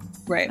reaction.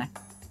 Right.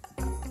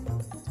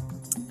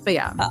 But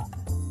yeah.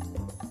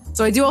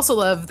 So I do also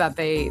love that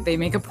they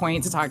make a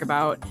point to talk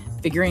about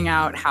figuring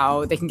out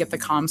how they can get the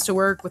comms to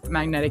work with the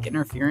magnetic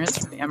interference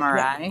from the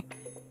MRI.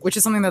 which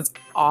is something that's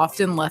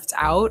often left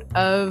out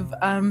of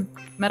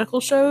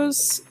medical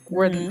shows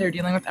where they're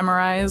dealing with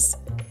MRIs.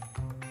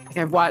 Like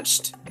I've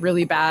watched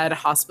really bad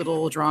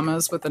hospital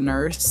dramas with a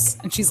nurse,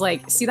 and she's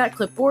like, see that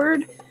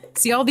clipboard?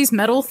 See all these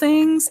metal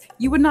things?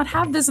 You would not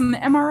have this in the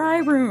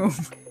MRI room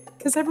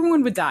because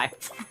everyone would die.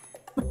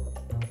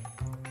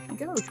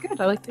 Like, oh, it's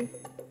good. I like to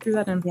do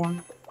that in. Yeah.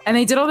 And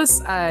they did all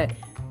this.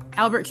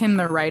 Albert Kim,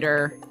 the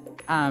writer,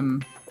 I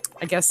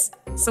guess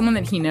someone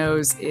that he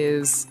knows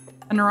is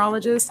a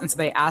neurologist, and so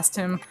they asked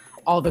him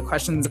all the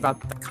questions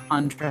about the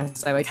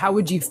contrast. Like, how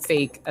would you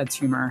fake a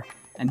tumor?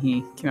 And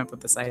he came up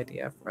with this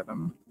idea for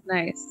them.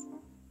 Nice.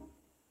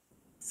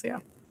 So yeah.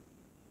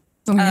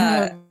 So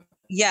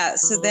yeah.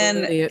 So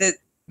then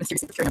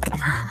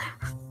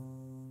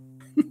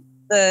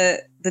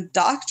the the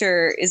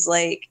doctor is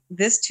like,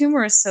 this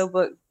tumor is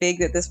so big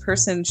that this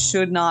person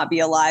should not be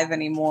alive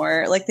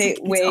anymore. Like they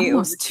way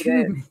almost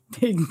too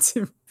big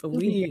to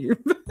believe.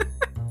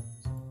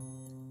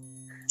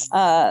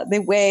 They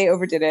way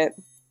overdid it.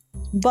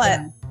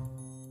 But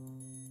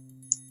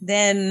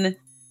then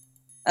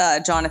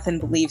Jonathan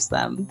believes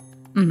them.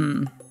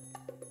 Mm-hmm.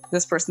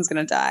 This person's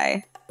gonna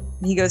die.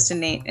 He goes to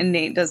Nate, and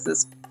Nate does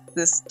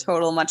this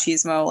total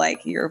machismo,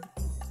 like, you're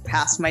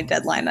past my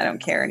deadline, I don't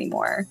care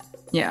anymore.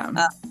 Yeah.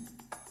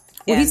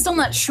 Well, he's still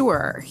not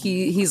sure.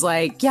 He's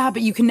like, yeah,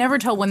 but you can never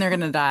tell when they're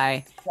gonna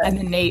die. Right. And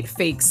then Nate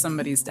fakes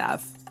somebody's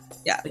death.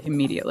 Yeah.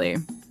 Immediately.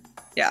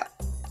 Yeah.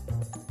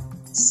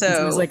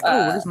 So he's like,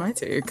 oh, where's my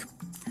take?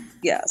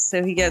 Yeah.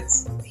 So he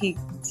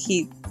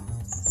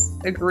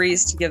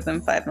agrees to give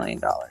them $5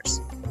 million.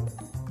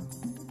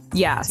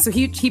 Yeah. So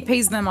he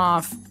pays them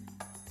off.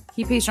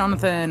 He pays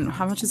Jonathan.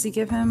 How much does he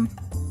give him?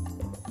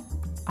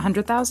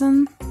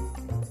 100,000.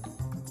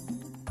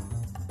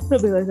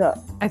 Something like that.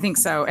 I think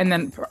so. And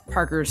then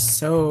Parker's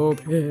so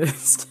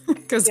pissed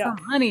because her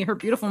money, her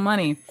beautiful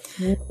money.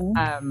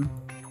 Mm-hmm.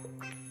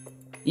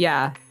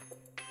 Yeah,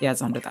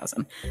 it's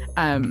 100,000.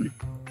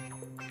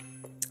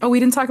 Oh, we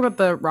didn't talk about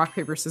the rock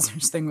paper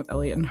scissors thing with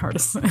Elliot and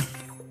Hardison.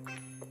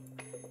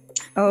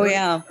 Oh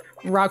yeah,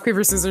 rock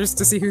paper scissors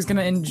to see who's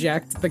gonna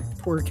inject the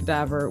poor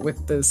cadaver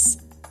with this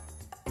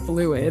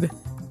fluid,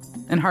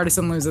 and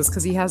Hardison loses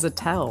because he has a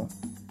tell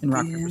in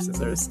rock paper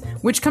scissors,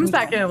 which comes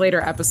back in a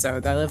later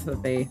episode. I love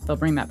that they'll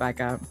bring that back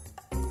up.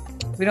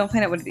 We don't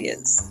find out what it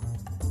is,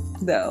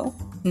 though.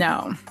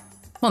 No,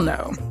 well,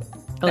 no.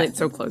 Elliot's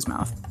so close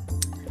mouth.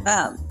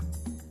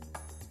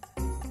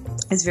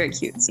 It's a very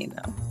cute scene,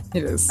 though.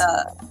 It is.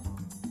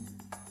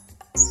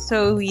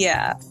 So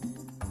yeah,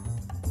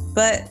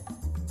 but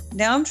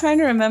now I'm trying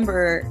to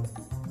remember.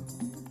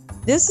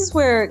 This is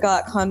where it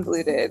got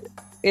convoluted.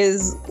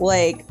 Is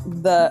like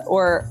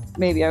or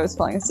maybe I was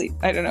falling asleep.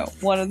 I don't know.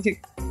 One of the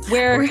two.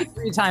 Where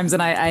 3 times,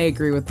 and I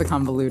agree with the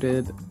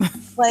convoluted.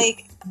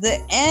 Like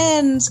the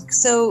end.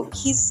 So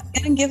he's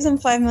gonna give them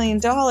 $5 million,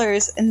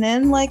 and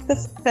then like the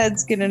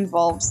feds get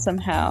involved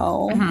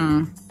somehow.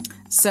 Mm-hmm.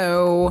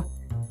 So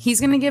he's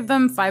gonna give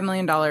them $5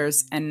 million,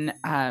 and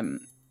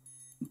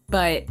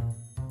but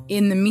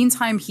in the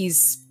meantime,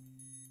 he's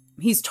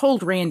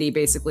told Randy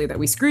basically that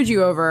we screwed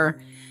you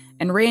over,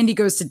 and Randy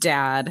goes to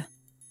Dad.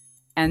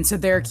 And so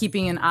they're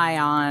keeping an eye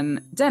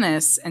on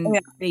Dennis, and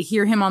they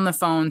hear him on the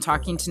phone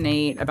talking to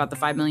Nate about the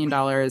 $5 million,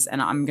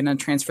 and I'm going to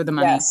transfer the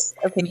money. Yes.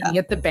 Okay,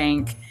 at the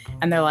bank.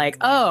 And they're like,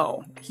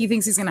 oh, he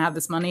thinks he's going to have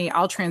this money.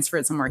 I'll transfer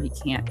it somewhere he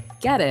can't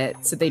get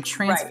it. So they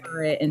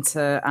transfer it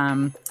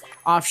into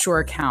offshore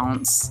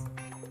accounts.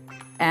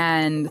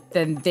 And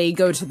then they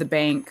go to the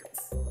bank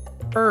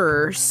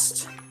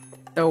first.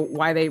 Though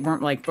why they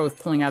weren't like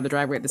both pulling out of the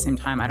driveway at the same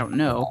time, I don't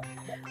know.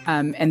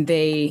 And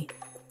the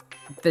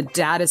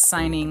dad is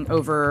signing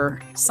over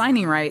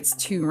signing rights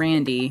to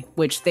Randy,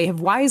 which they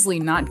have wisely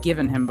not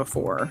given him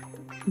before.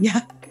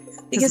 Yeah,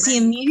 because he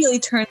immediately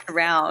turns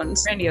around.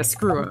 Randy, a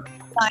screw up.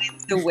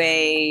 Signs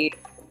away,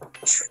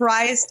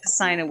 tries to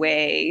sign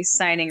away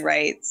signing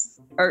rights,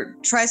 or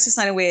tries to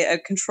sign away a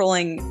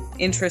controlling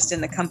interest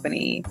in the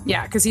company.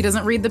 Yeah, because he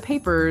doesn't read the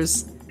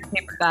papers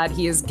that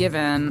he is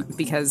given,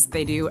 because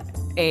they do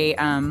a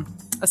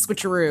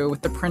switcheroo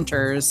with the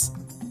printers.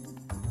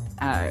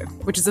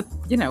 Which is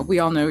we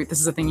all know this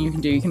is a thing you can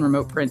do. You can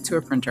remote print to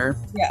a printer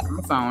from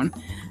a phone.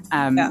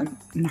 And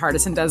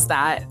Hardison does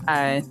that.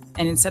 And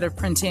instead of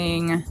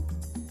printing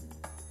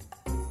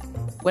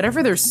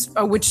whatever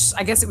which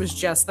I guess it was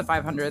just the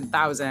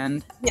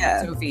 500,000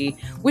 Sophie,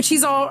 which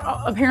he's all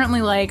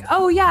apparently like,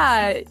 oh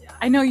yeah,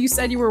 I know you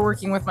said you were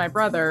working with my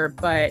brother,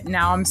 but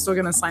now I'm still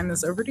going to sign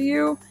this over to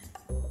you.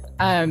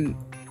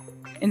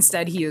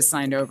 Instead, he has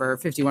signed over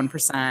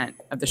 51%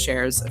 of the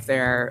shares of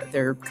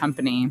their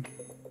company.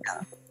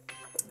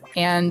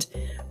 Yeah.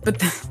 But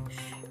the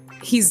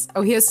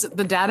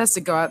dad has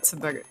to go out to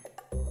the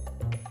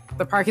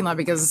parking lot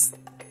because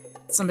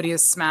somebody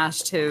has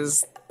smashed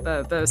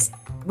the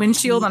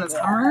windshield on his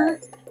Hummer,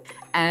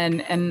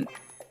 and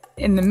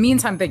in the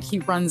meantime, he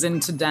runs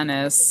into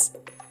Dennis,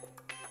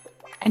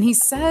 and he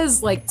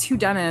says like to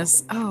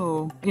Dennis,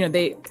 oh,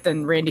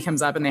 then Randy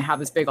comes up and they have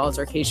this big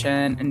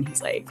altercation, and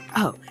he's like,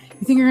 oh,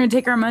 you think you're gonna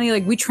take our money?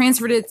 Like, we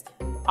transferred it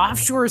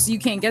offshore so you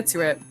can't get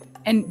to it.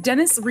 And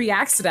Dennis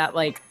reacts to that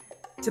like,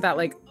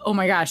 oh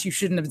my gosh, you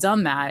shouldn't have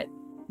done that.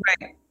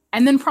 Right.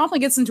 And then promptly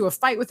gets into a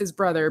fight with his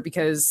brother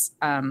because,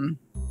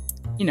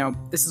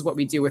 this is what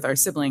we do with our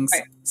siblings,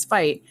 right.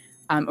 Fight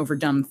over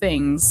dumb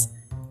things,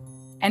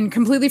 and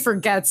completely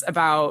forgets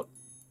about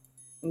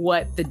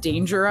what the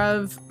danger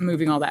of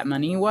moving all that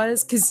money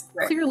was. Because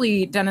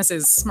clearly Dennis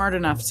is smart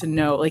enough to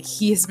know, like,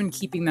 he has been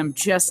keeping them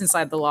just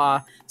inside the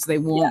law so they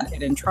won't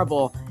get in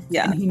trouble.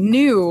 Yeah. And he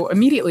knew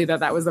immediately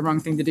that was the wrong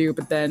thing to do,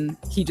 but then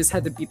he just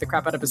had to beat the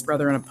crap out of his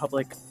brother in a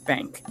public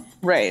bank.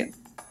 Right.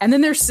 And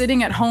then they're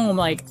sitting at home,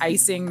 like,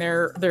 icing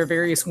their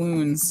various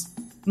wounds,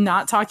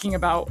 not talking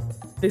about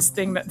this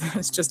thing that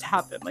has just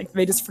happened. Like,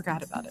 they just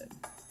forgot about it.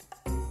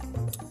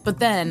 But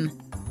then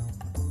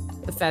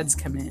the feds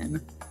come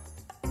in.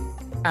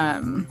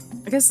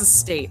 I guess the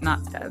state,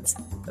 not feds,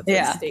 but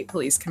the state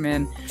police come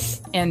in.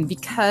 And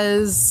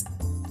because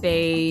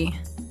they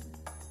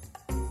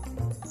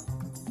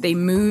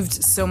moved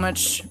so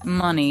much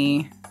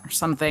money or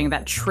something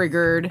that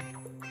triggered.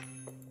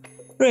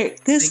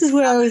 Right. This is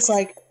where I was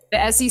like,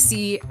 the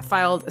SEC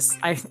filed,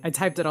 I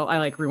typed it all, I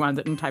like rewound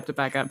it and typed it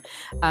back up.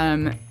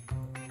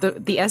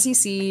 The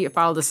SEC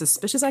filed a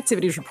suspicious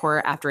activities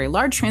report after a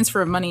large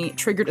transfer of money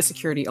triggered a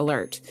security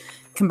alert.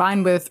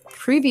 Combined with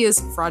previous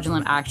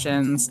fraudulent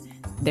actions,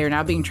 they're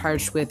now being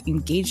charged with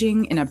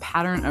engaging in a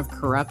pattern of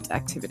corrupt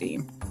activity.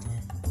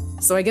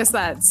 So I guess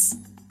that's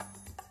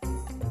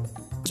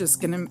just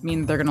going to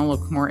mean they're going to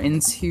look more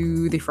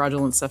into the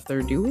fraudulent stuff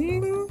they're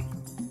doing?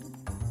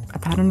 A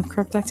pattern of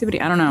corrupt activity?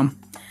 I don't know.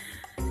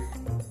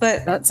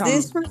 But that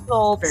sounds very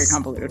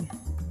convoluted.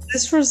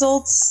 This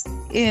results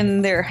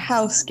in their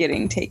house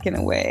getting taken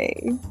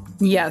away.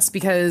 Yes,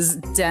 because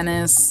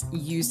Dennis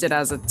used it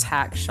as a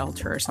tax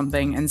shelter or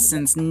something. And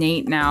since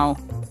Nate now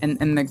and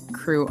the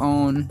crew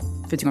own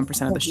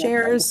 51% of the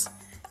shares,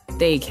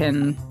 they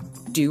can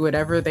do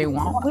whatever they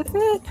want with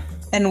it.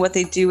 And what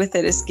they do with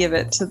it is give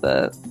it to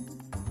the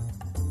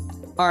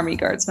army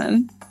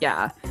guardsman.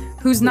 Yeah.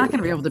 Who's not going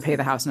to be able to pay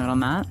the house note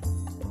on that?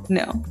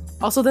 No.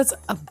 Also, that's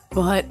a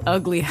butt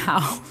ugly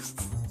house.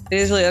 It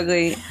is really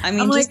ugly. I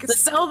mean, I'm like,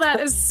 sell that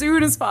as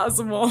soon as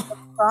possible.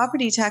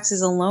 Property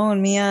taxes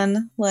alone,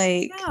 man.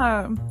 Like,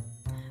 yeah.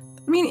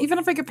 I mean, even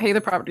if I could pay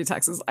the property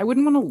taxes, I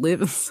wouldn't want to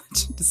live in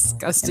such a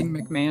disgusting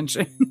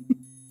McMansion.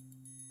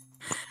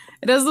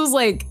 It has those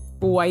like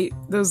white,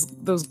 those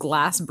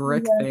glass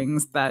brick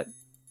things that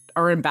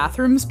are in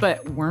bathrooms,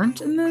 but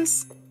weren't in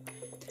this.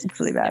 It's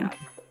really bad.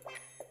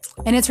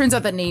 Yeah. And it turns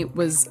out that Nate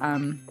was,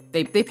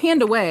 they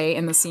panned away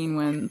in the scene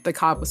when the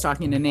cop was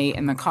talking to Nate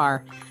in the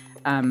car.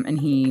 And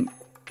he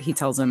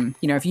tells him,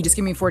 if you just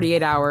give me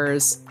 48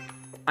 hours,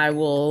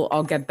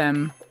 I'll get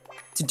them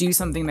to do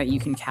something that you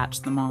can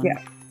catch them on.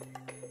 Yeah.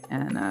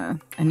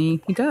 And he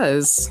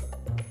does.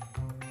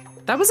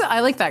 I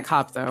like that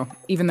cop though,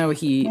 even though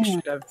he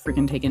should have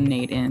freaking taken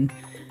Nate in.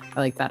 I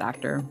like that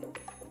actor.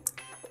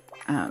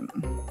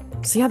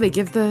 So yeah, they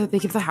give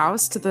the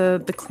house to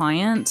the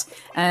client,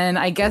 and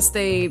I guess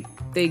they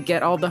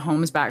get all the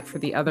homes back for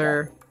the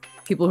other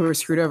people who were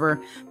screwed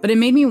over. But it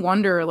made me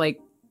wonder, like,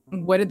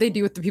 what did they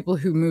do with the people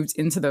who moved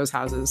into those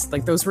houses?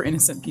 Like, those were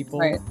innocent people.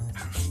 Right.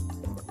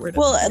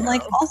 Well, and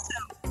like also,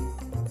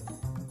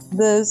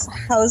 those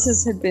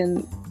houses had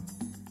been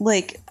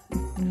like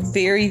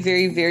very,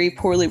 very, very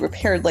poorly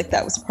repaired. Like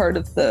that was part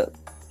of the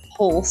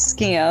whole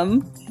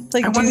scam.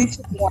 Like, do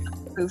you want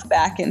to move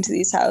back into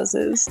these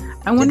houses?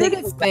 I wondered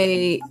if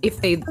they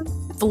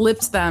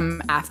flipped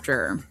them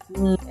after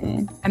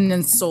and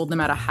then sold them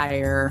at a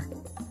higher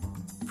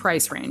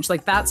price range.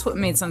 Like, that's what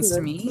made sense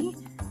to me.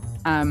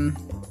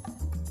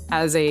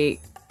 As a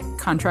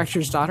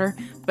contractor's daughter,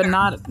 but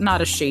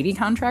not a shady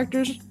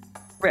contractor's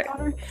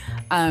daughter.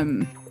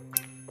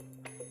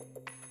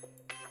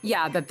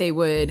 Yeah, that they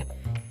would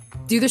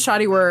do the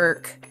shoddy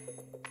work,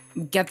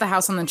 get the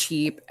house on the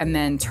cheap, and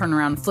then turn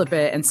around, flip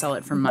it, and sell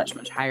it for much,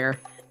 much higher.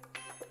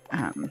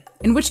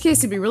 In which case,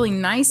 it'd be really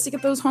nice to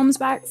get those homes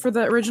back for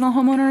the original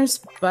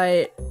homeowners,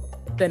 but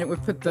then it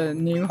would put the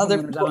new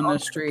homeowners out on the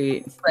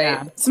street. Right.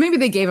 Yeah. So maybe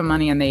they gave them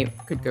money and they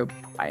could go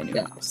buy a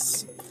new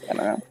house. I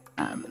don't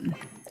know.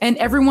 And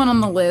everyone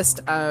on the list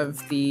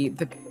of the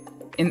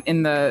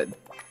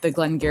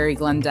Glengarry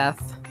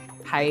Glendeath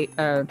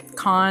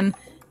con,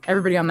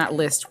 everybody on that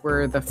list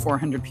were the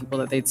 400 people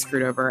that they'd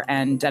screwed over,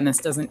 and Dennis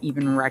doesn't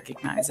even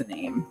recognize a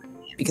name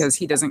because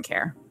he doesn't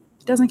care.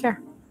 He doesn't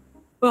care.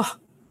 Ugh.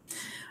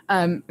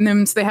 And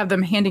then so they have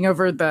them handing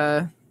over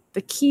the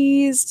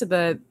keys to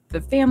the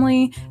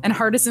family, and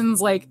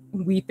Hardison's like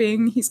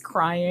weeping. He's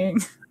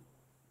crying.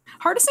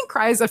 Hardison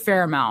cries a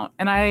fair amount,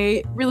 and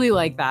I really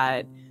like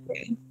that.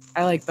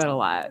 I like that a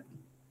lot.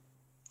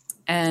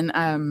 And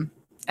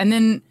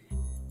then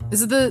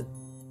this is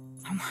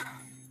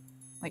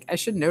like, I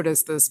should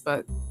notice this,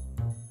 but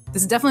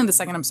this is definitely the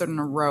second episode in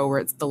a row where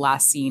it's the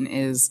last scene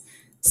is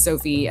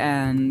Sophie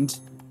and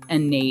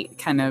Nate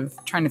kind of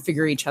trying to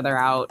figure each other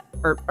out,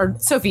 or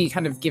Sophie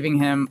kind of giving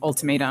him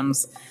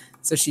ultimatums.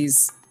 So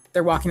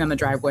they're walking down the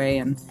driveway,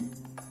 and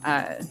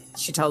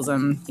she tells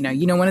him,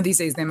 one of these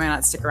days they might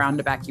not stick around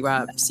to back you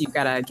up, so you've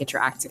got to get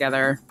your act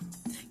together.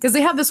 Because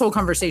they have this whole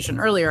conversation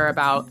earlier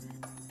about,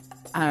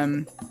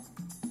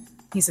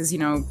 he says, you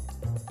don't,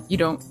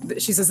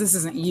 she says, this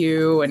isn't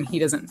you, and he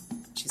doesn't,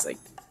 she's like,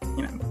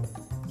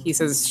 he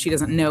says she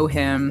doesn't know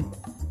him,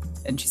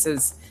 and she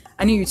says,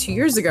 I knew you 2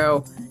 years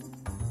ago,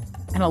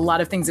 and a lot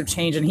of things have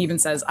changed, and he even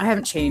says, I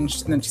haven't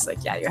changed, and then she's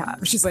like, yeah, you have.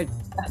 She's like,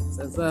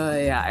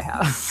 yeah, I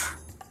have.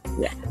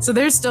 Yeah. So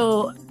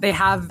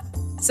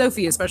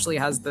Sophie especially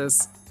has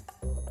this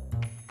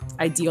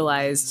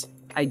idealized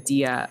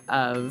idea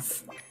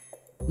of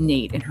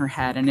Nate in her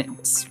head, and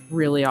it's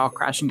really all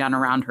crashing down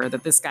around her,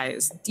 that this guy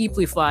is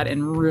deeply flawed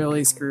and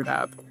really screwed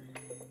up.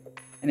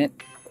 And it's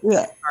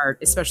hard,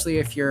 especially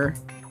if you're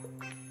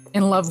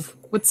in love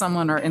with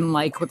someone or in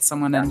like with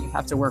someone and you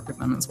have to work with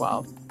them as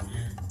well.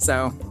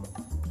 So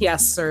he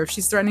asks her if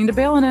she's threatening to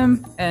bail on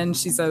him, and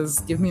she says,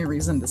 give me a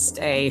reason to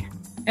stay,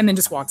 and then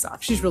just walks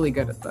off. She's really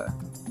good at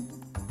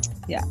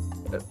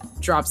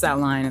drops that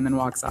line and then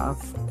walks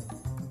off.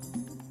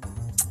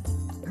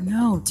 I don't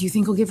know. Do you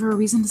think he'll give her a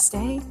reason to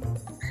stay?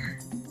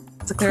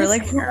 They're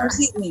like, so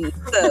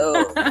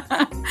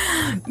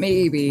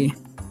maybe.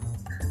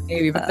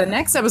 But the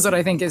next episode,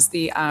 I think, is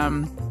the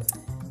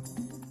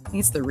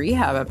it's the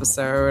rehab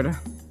episode.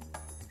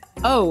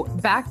 Oh,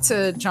 back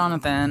to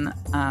Jonathan.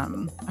 I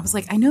was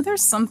like, I know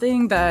there's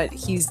something that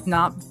he's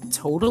not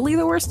totally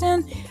the worst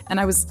in, and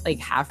I was like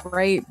half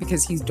right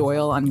because he's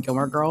Doyle on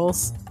Gilmore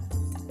Girls,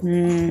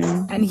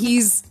 and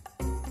he's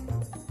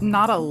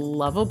not a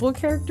lovable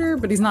character,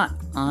 but he's not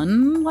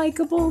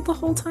unlikable the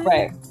whole time,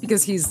 right?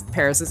 Because he's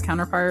Paris's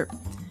counterpart.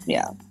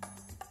 Yeah,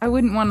 I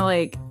wouldn't want to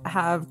like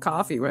have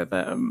coffee with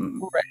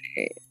him,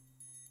 right?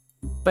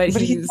 But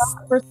he's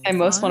not the person I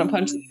most want to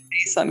punch in the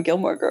face on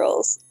Gilmore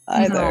Girls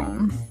either.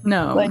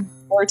 No. Like,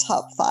 or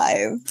top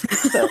 5.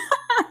 So.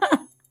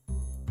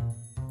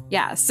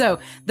 Yeah, so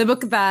the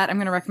book that I'm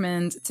going to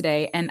recommend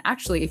today, and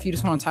actually, if you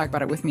just want to talk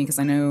about it with me, because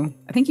I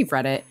think you've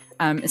read it,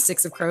 is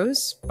Six of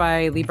Crows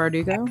by Leigh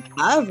Bardugo.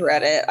 I've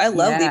read it. I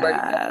love Leigh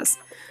Bardugo.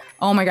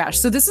 Oh my gosh.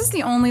 So this is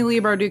the only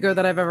Leigh Bardugo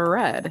that I've ever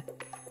read.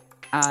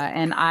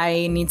 And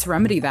I need to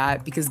remedy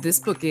that because this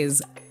book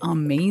is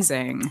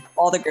amazing.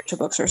 All the Grisha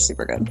books are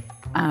super good.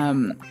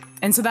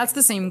 And so that's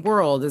the same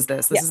world as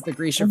this. This is the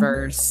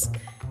Grishaverse.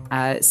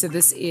 So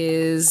this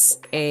is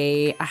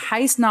a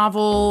heist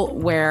novel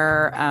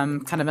where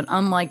kind of an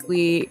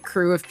unlikely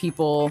crew of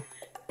people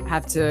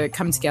have to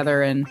come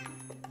together and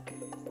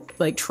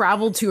like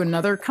travel to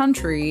another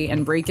country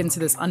and break into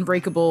this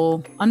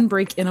unbreakable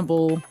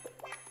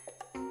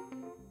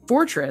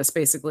fortress,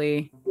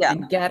 basically,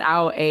 and get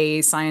out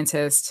a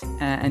scientist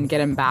and get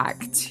him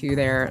back to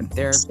their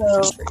country.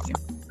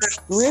 The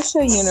Grisha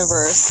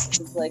universe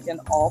is like an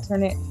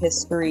alternate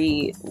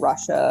history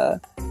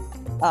Russia,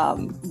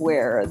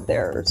 where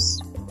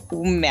there's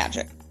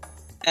magic.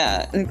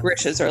 And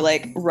Grishas are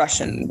like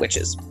Russian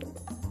witches,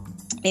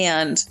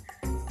 and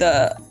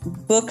the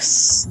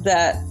books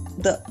that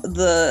the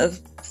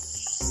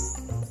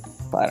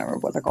I don't remember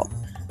what they're called.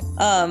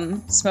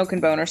 Smoke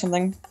and Bone or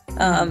something.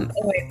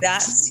 Anyway,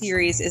 that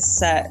series is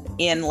set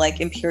in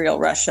like Imperial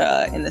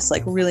Russia in this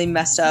like really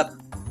messed up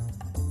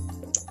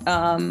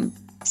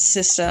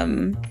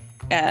system,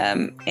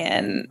 and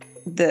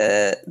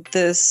the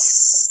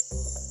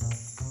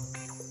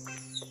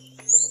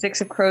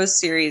Six of Crows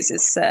series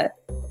is set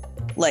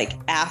like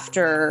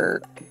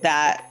after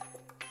that.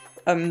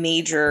 All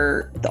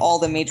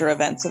the major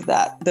events of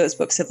those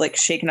books have like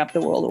shaken up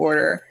the world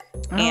order,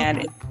 and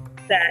it's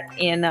set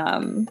in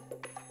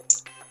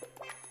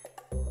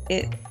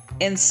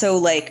and so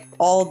like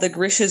all the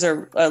Grishas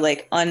are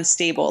like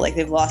unstable, like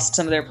they've lost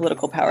some of their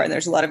political power, and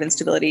there's a lot of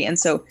instability. And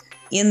so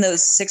in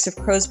those Six of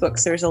Crows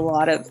books, there's a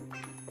lot of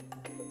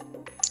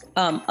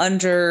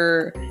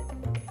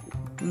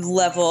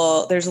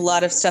there's a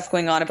lot of stuff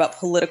going on about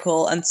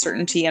political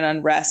uncertainty and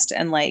unrest,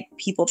 and like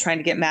people trying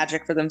to get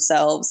magic for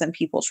themselves and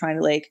people trying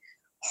to like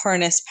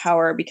harness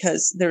power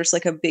because there's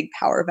like a big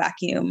power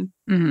vacuum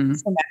for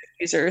magic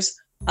users.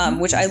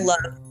 Which I love,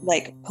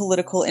 like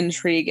political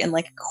intrigue and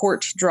like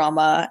court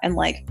drama and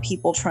like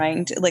people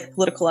trying to like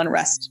political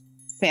unrest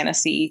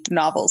fantasy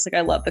novels. Like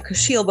I love the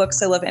Kashiel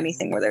books. I love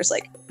anything where there's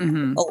like a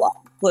lot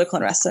of political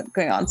unrest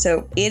going on.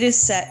 So it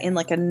is set in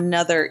like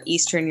another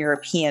Eastern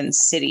European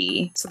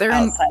city. So they're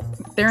in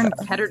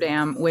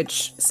Ketterdam,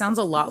 which sounds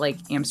a lot like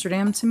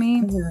Amsterdam to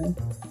me,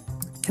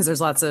 because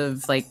there's lots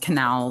of like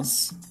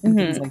canals and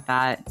things like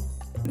that.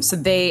 So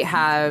they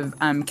have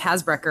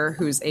Kaz Brecker,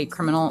 who's a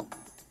criminal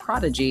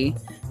prodigy.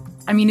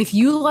 I mean, if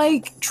you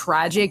like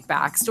tragic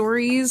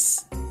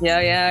backstories,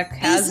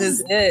 Kaz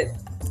is it.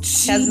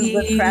 Kaz is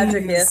the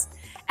tragicist,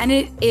 and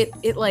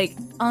it like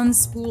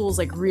unspools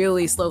like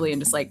really slowly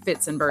and just like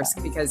fits and bursts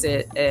because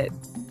the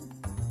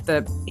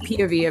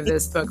POV of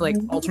this book like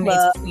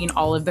alternates between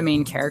all of the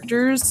main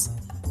characters.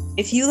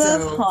 If you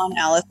love Han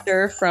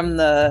Alistair from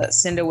the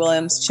Cinda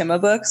Williams Chima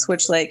books,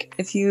 which like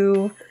if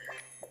you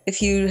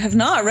have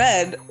not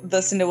read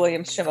the Cinda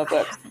Williams Chima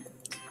books,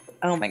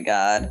 oh my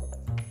god.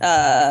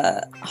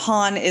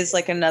 Han is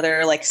like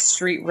another like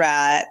street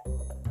rat,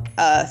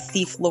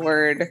 thief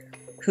lord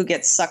who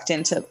gets sucked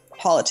into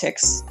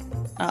politics,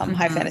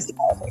 high fantasy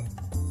politics.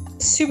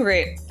 Super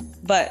great.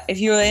 But if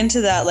you're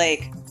into that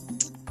like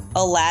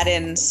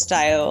Aladdin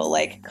style,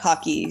 like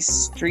cocky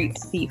street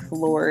thief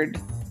lord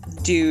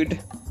dude,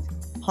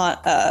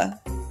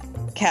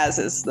 Kaz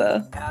is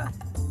the. Yeah.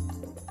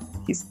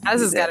 Kaz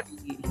has got to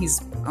be.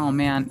 He's oh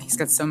man, he's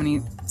got so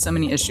many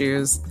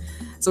issues.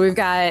 So we've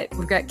got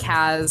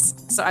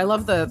Kaz. So I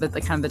love the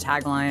kind of the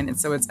tagline. And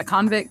so it's a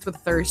convict with a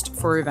thirst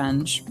for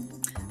revenge,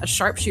 a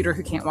sharpshooter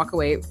who can't walk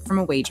away from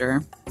a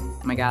wager.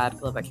 Oh my God, I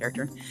love that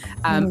character.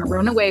 A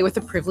runaway with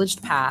a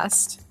privileged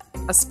past,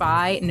 a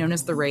spy known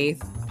as the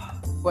Wraith.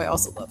 Who I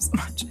also love so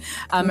much.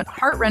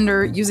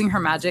 Heartrender using her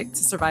magic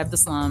to survive the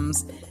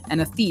slums,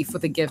 and a thief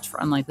with a gift for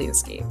unlikely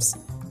escapes.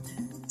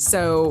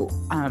 So,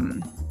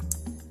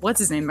 what's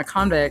his name? The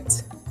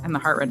convict and the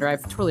Heartrender.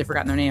 I've totally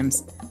forgotten their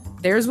names.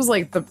 Theirs was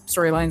like the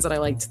storylines that I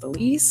liked the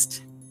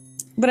least.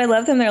 But I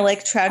love them. They're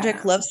like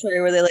tragic love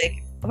story where they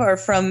like are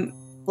from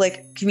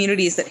like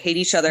communities that hate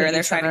each other and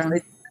they're trying to fall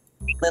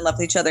in love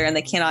with each other and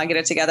they cannot get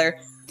it together.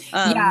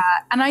 Yeah,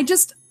 and I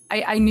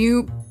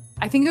knew.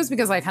 I think it was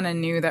because I kind of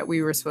knew that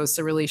we were supposed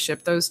to really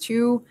ship those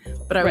two,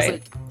 but I was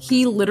like,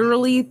 he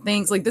literally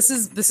thinks like this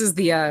is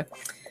the I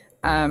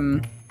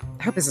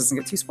hope this doesn't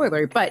get too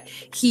spoilery, but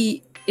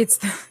it's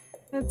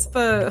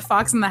the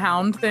Fox and the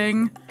Hound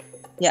thing.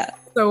 Yeah.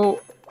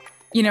 So,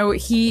 you know,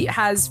 he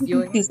has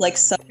feelings. He's like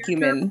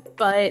subhuman.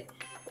 But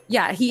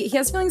yeah, he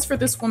has feelings for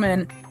this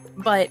woman,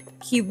 but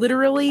he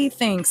literally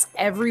thinks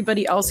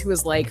everybody else who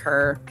is like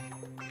her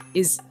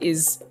is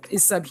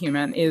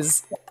subhuman,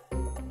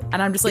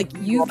 and I'm just like,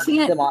 you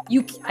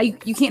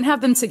can't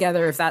have them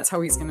together if that's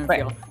how he's gonna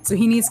feel. So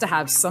he needs to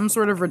have some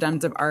sort of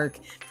redemptive arc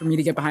for me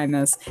to get behind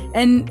this.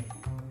 And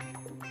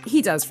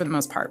he does for the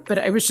most part, but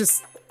it was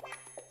just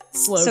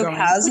slow going,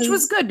 which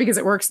was good because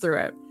it works through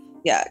it.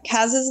 Yeah,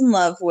 Kaz is in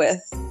love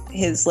with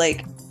his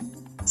like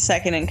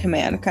second in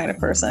command kind of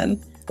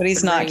person, but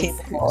he's not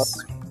capable of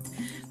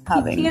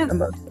having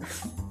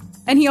emotions.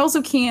 And he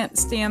also can't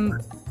stand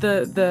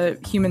the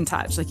human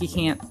touch. Like he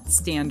can't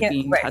stand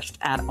being touched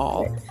at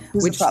all,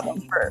 which is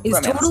romance.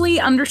 Totally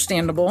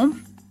understandable.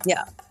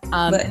 Yeah.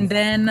 And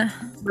then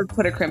would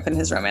put a crimp in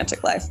his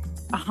romantic life.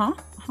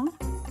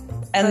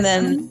 And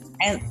then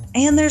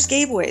and there's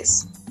gay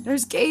boys.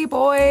 There's gay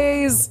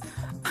boys.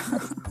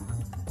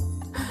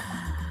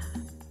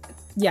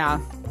 Yeah,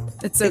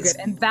 it's so good.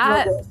 And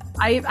that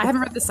I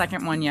haven't read the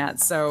second one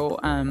yet, so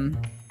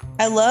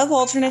I love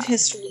alternate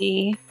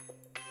history.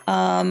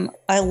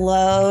 I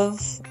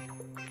love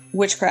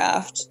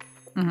witchcraft.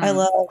 I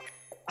love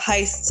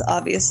heists,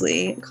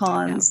 obviously,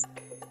 cons.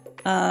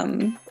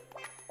 And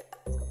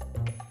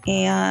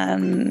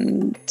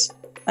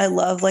I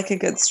love like a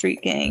good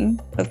street gang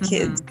of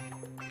kids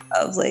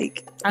of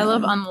like I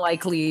love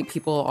unlikely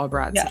people all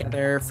brought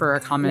together for a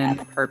common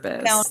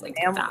purpose. Like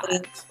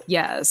that.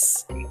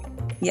 Yes.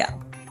 Yeah.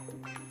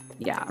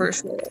 Yeah. For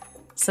sure.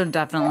 So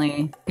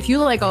definitely, if you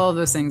like all of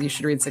those things, you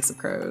should read Six of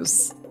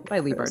Crows by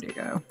Leigh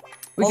Bardugo.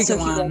 Also,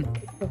 if you like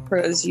Six of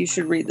Crows, you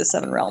should read the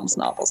Seven Realms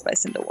novels by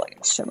Cinda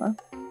Williams-Shimma.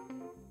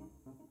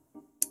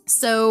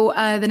 So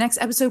the next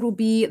episode will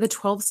be the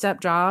 12-Step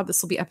Job.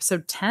 This will be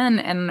episode 10,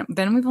 and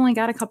then we've only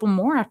got a couple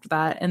more after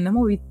that, and then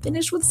we'll be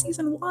finished with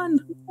season 1,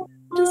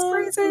 which is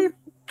crazy.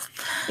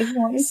 If you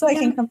want me so I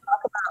can come talk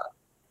about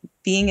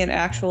being in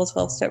actual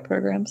 12-step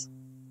programs.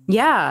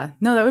 Yeah,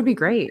 no, that would be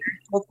great.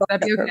 Would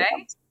that be okay?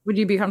 Programs. Would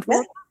you be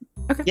comfortable?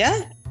 Yeah. Okay.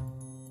 Yeah.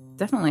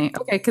 Definitely.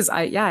 Okay, because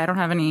I don't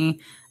have any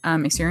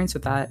experience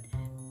with that.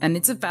 And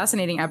it's a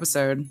fascinating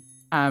episode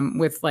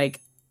with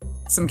like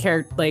some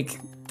character, like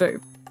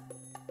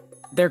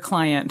their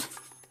client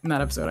in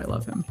that episode. I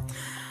love him.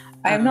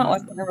 I have not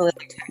watched it in a really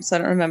long time, so I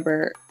don't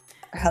remember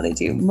how they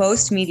do.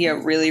 Most media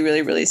really,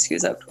 really, really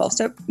skews up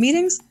 12-step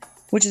meetings,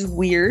 which is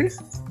weird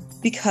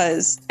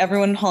because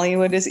everyone in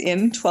Hollywood is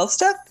in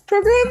 12-step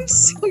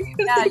programs. So you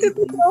think that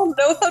we all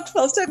know how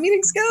 12-step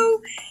meetings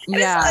go. And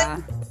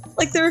yeah.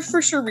 Like there are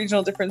for sure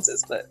regional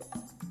differences, but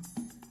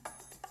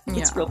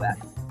it's real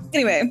bad.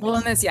 Anyway. Well,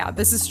 in this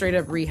is straight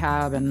up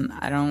rehab, and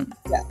I don't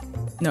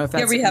know if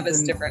that's... Yeah, rehab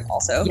is different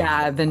also.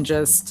 Yeah, than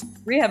just...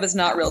 Rehab is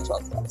not real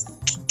 12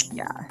 steps.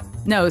 Yeah.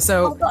 No,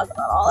 so... I'll talk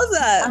about all of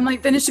that. I'm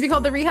like, then it should be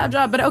called the rehab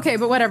job, but okay,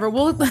 but whatever.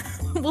 We'll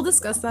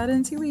discuss that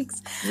in 2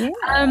 weeks.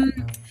 Yeah.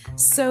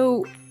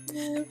 So,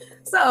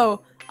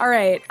 all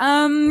right.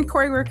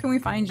 Corey, where can we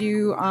find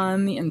you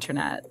on the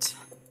internet?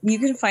 You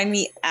can find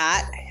me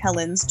at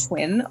Helen's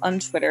Twin on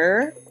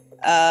Twitter.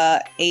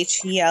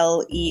 HELENSTWIN.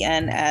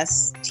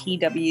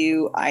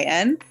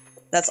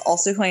 That's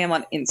also who I am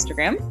on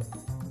Instagram.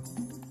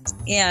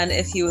 And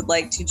if you would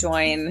like to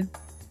join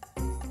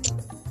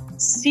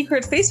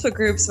secret Facebook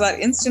groups about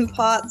Instant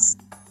Pots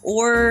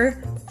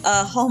or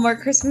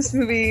Hallmark Christmas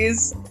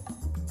movies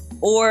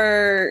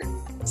or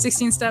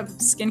 16-step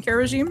skincare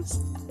regimes,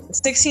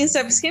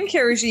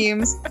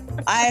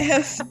 I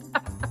have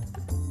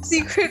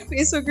secret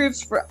Facebook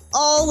groups for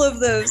all of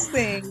those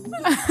things.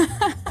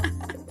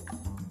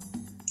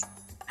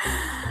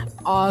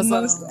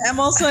 Awesome. I'm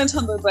also on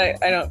Tumblr,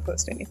 but I don't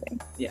post anything.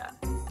 Yeah.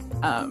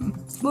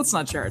 Let's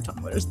not share our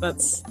Tumblrs.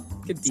 That's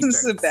could be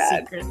This is a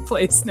bad secret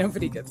place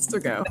nobody gets to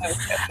go. Okay.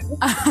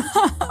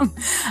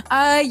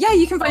 Yeah,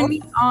 you can find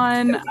me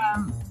on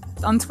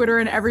Twitter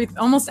and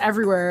almost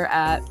everywhere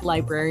at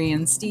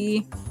Librarian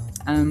Stee.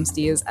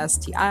 Stee is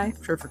STI,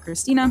 short for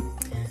Christina.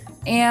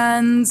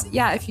 And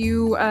yeah, if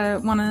you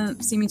want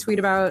to see me tweet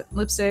about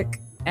lipstick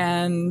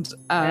and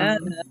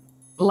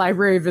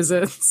library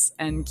visits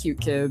and cute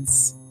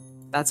kids,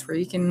 that's where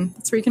you can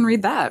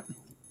read that.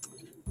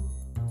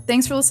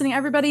 Thanks for listening,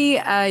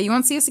 everybody. You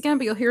won't see us again,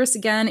 but you'll hear us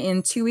again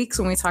in 2 weeks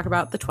when we talk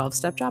about the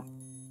 12-step job.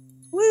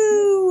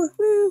 Woo!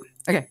 Woo!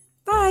 Okay,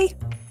 bye.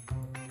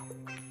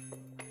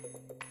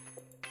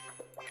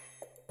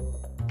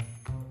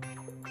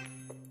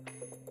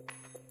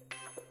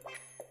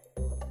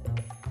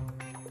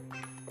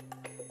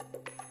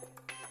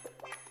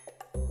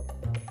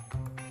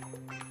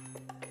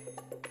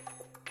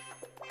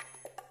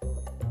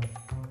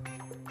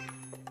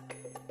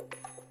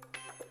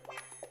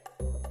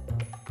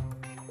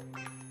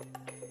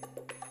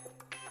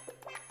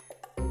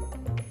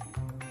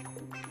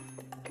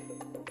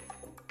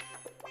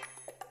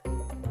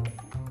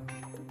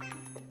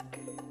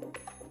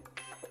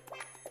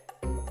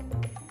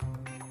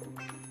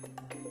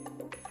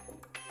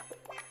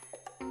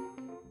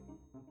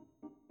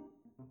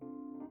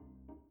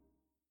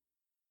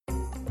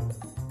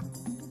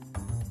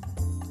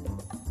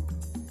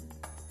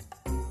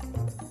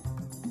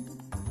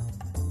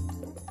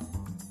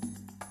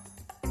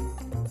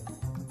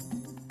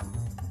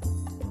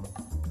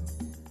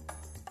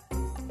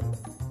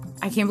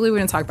 I can't believe we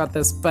didn't talk about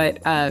this,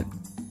 but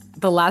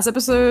the last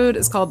episode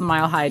is called the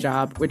Mile High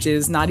Job, which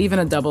is not even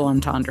a double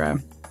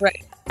entendre.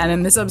 Right. And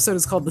then this episode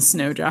is called the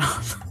Snow Job.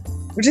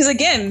 Which is,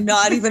 again,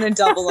 not even a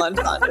double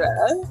entendre.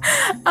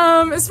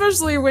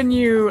 Especially when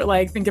you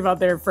think about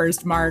their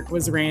first mark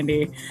was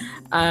Randy.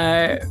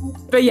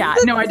 But yeah,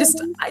 no, I just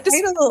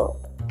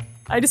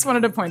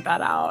wanted to point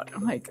that out.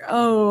 I'm like,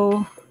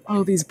 oh,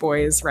 these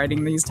boys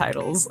writing these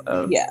titles.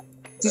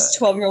 These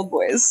 12-year-old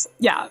boys.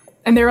 Yeah.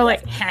 And they were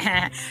like,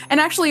 ha.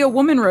 And actually a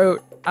woman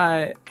wrote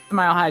the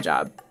Mile High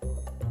Job.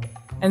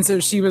 And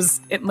so she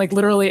was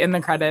literally in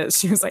the credits.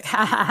 She was like,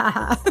 ha ha ha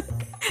ha.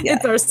 Yeah.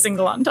 It's our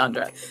single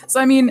entendre. So,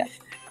 I mean,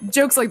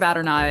 jokes like that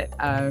are not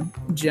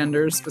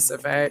gender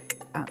specific,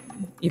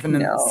 even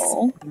in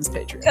this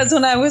Patreon. Because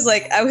when I was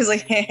like,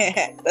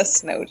 the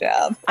Snow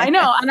Job. I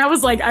know. And I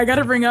was like, I got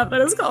to bring up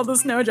that it's called the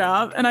Snow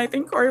Job. And I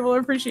think Corey will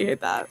appreciate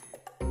that.